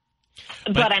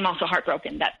 But I'm also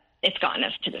heartbroken that it's gotten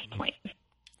us to this point.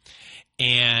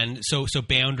 And so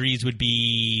boundaries would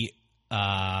be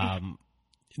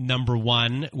number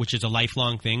one, which is a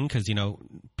lifelong thing, because,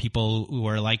 people who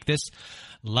are like this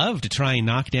love to try and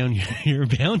knock down your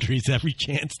boundaries every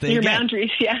chance they get. Your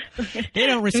boundaries, yeah. They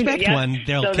don't respect one.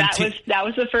 They'll that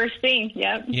was the first thing,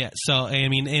 yeah. Yeah, so, I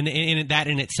mean, and that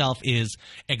in itself is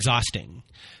exhausting.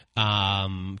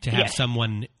 To have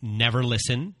someone never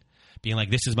listen, being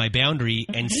like, this is my boundary,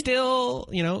 and still,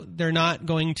 they're not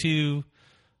going to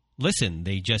listen.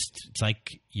 It's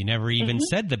like you never even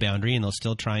said the boundary, and they'll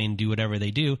still try and do whatever they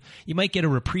do. You might get a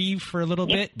reprieve for a little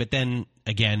bit, but then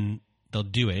again, they'll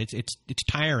do it. It's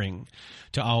tiring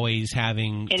to always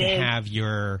having have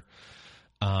your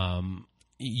lock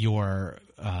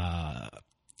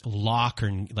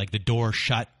or like the door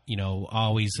shut.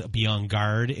 Always be on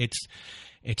guard.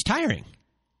 It's tiring.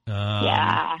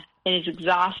 Yeah, it is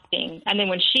exhausting. And then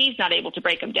when she's not able to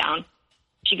break them down,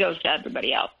 she goes to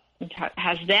everybody else and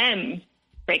has them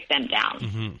break them down.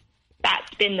 Mm-hmm.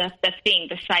 That's been the thing,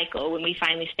 the cycle when we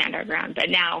finally stand our ground. But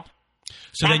now,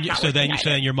 so then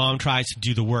your mom tries to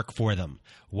do the work for them.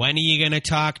 When are you going to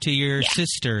talk to your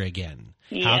sister again?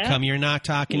 How come you're not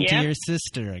talking to your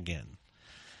sister again?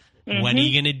 Mm-hmm. When are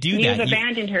you going to do that? You've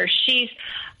abandoned her.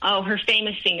 Her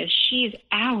famous thing is she's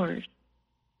ours.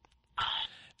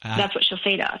 That's what she'll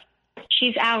say to us.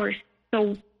 She's ours.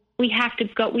 So we have to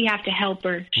go. We have to help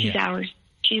her. She's ours.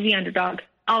 She's the underdog.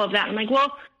 All of that. I'm like,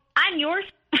 well, I'm yours.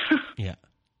 Yeah.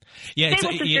 Yeah,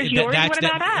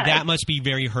 that must be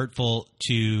very hurtful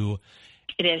to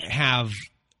have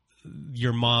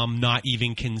your mom not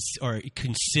even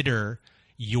consider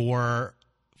your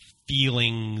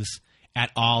feelings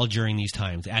at all during these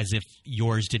times, as if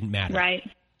yours didn't matter. Right.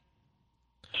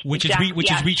 Which is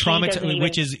re-traumatizing.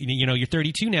 Which is you're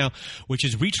 32 now, which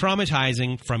is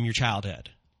re-traumatizing from your childhood.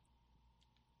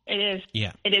 It is.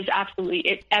 Yeah. It is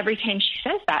absolutely. Every time she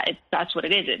says that, that's what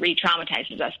it is. It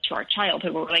re-traumatizes us to our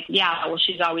childhood. We're like, yeah, well,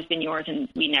 she's always been yours, and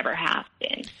we never have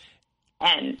been.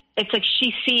 And it's like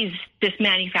she sees this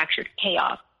manufactured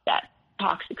chaos that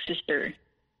toxic sister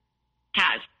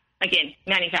has. Again,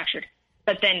 manufactured.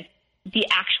 But then the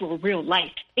actual real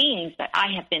life things that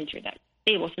I have been through, that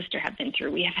stable sister have been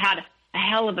through, we have had a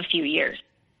hell of a few years.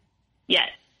 Yet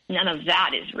none of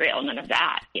that is real. None of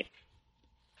that. It's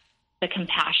the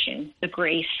compassion, the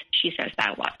grace. She says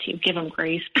that a lot too. Give them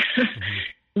grace.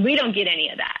 Mm-hmm. We don't get any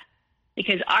of that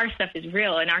because our stuff is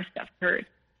real and our stuff hurts.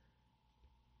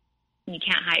 And you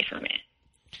can't hide from it.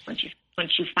 Once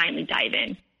you finally dive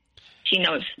in, she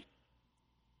knows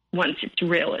once it's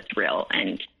real,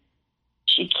 and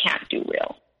she can't do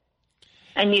real.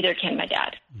 And neither can my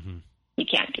dad. Mm-hmm. He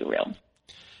can't do real.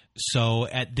 So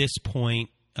at this point,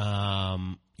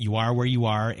 you are where you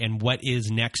are, and what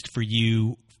is next for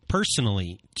you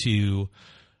personally to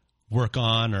work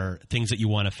on, or things that you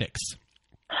want to fix?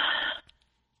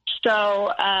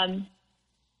 So I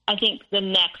think the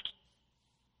next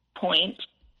point,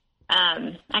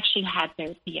 actually had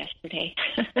therapy yesterday.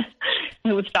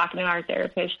 I was talking to our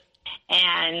therapist,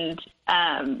 And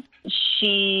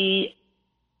she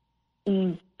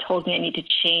told me I need to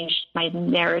change my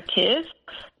narrative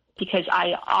because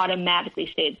I automatically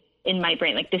stayed in my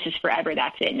brain, like, this is forever,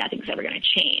 that's it, nothing's ever going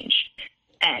to change.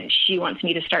 And she wants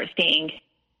me to start saying,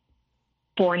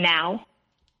 for now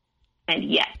and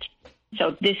yet.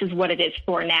 So this is what it is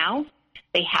for now.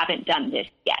 They haven't done this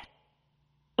yet.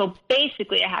 So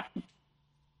basically I have to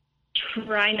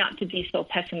try not to be so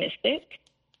pessimistic.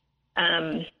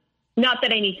 Not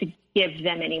that I need to give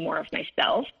them any more of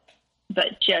myself,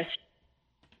 but just,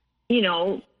 you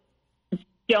know,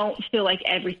 don't feel like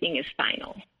everything is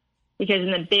final. Because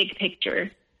in the big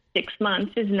picture, 6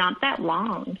 months is not that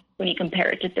long when you compare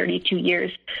it to 32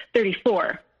 years,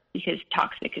 34, because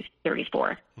toxic is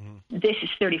 34. Mm-hmm. This is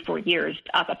 34 years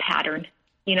of a pattern,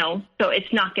 you know, so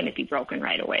it's not going to be broken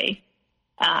right away.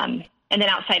 And then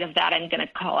outside of that, I'm going to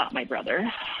call out my brother.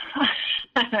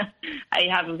 I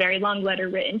have a very long letter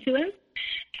written to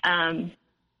him.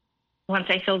 Once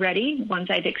I feel ready, once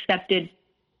I've accepted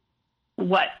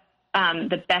what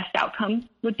the best outcome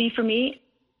would be for me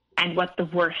and what the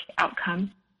worst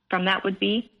outcome from that would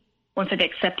be, once I've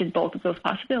accepted both of those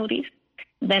possibilities,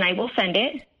 then I will send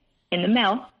it in the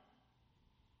mail.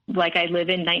 Like I live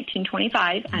in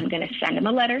 1925, I'm going to send him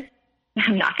a letter.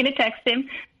 I'm not going to text him.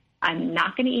 I'm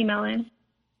not going to email him.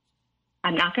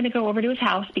 I'm not going to go over to his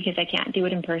house because I can't do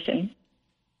it in person.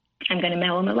 I'm going to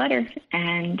mail him a letter,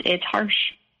 and it's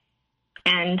harsh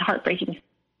and heartbreaking.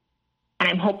 And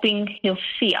I'm hoping he'll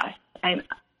see us. I'm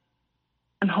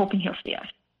hoping he'll see us,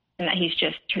 and that he's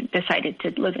just decided to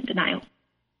live in denial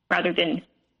rather than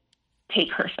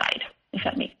take her side, if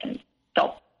that makes sense.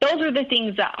 So those are the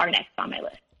things that are next on my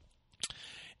list.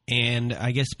 And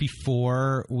I guess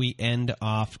before we end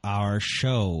off our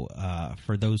show,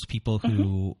 for those people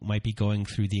who might be going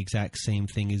through the exact same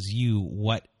thing as you,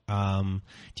 what do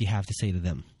you have to say to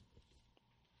them?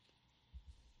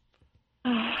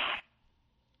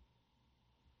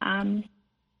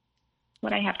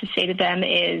 What I have to say to them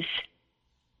is,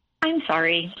 I'm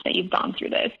sorry that you've gone through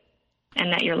this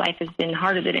and that your life has been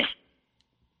harder than it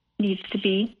needs to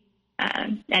be.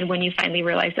 And when you finally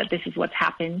realize that this is what's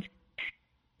happened,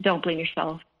 don't blame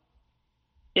yourself.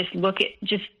 Just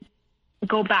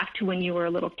go back to when you were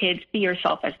a little kid. See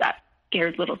yourself as that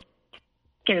scared little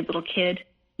kid.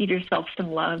 Give yourself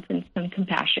some love and some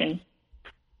compassion,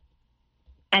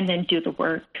 and then do the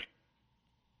work.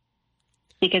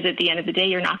 Because at the end of the day,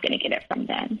 you're not going to get it from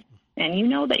them. And you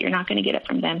know that you're not going to get it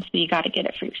from them, so you got to get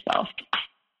it for yourself.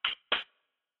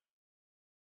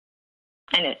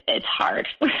 And it's hard.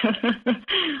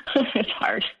 It's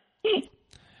hard.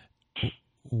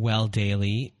 Well,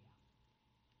 Daly,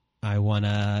 I want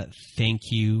to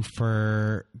thank you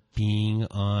for being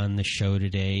on the show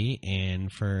today and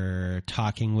for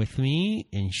talking with me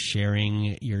and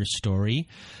sharing your story,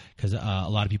 because a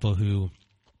lot of people who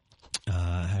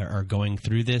are going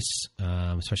through this,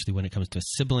 especially when it comes to a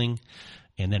sibling,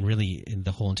 and then really in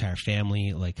the whole entire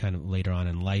family, like kind of later on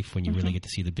in life when you really get to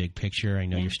see the big picture. I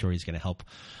know your story is going to help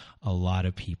a lot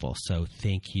of people. So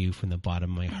thank you from the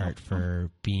bottom of my heart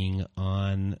for being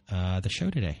on the show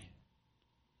today.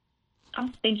 Oh,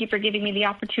 thank you for giving me the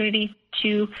opportunity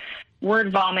to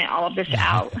word vomit all of this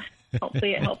out.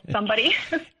 Hopefully it helps somebody.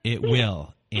 It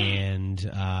will. And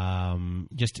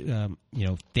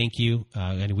thank you.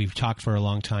 And we've talked for a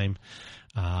long time,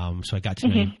 so I got to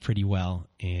know you pretty well.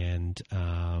 And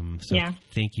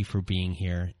thank you for being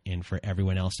here. And for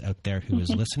everyone else out there who is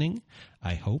listening,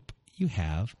 I hope you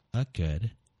have a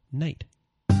good night.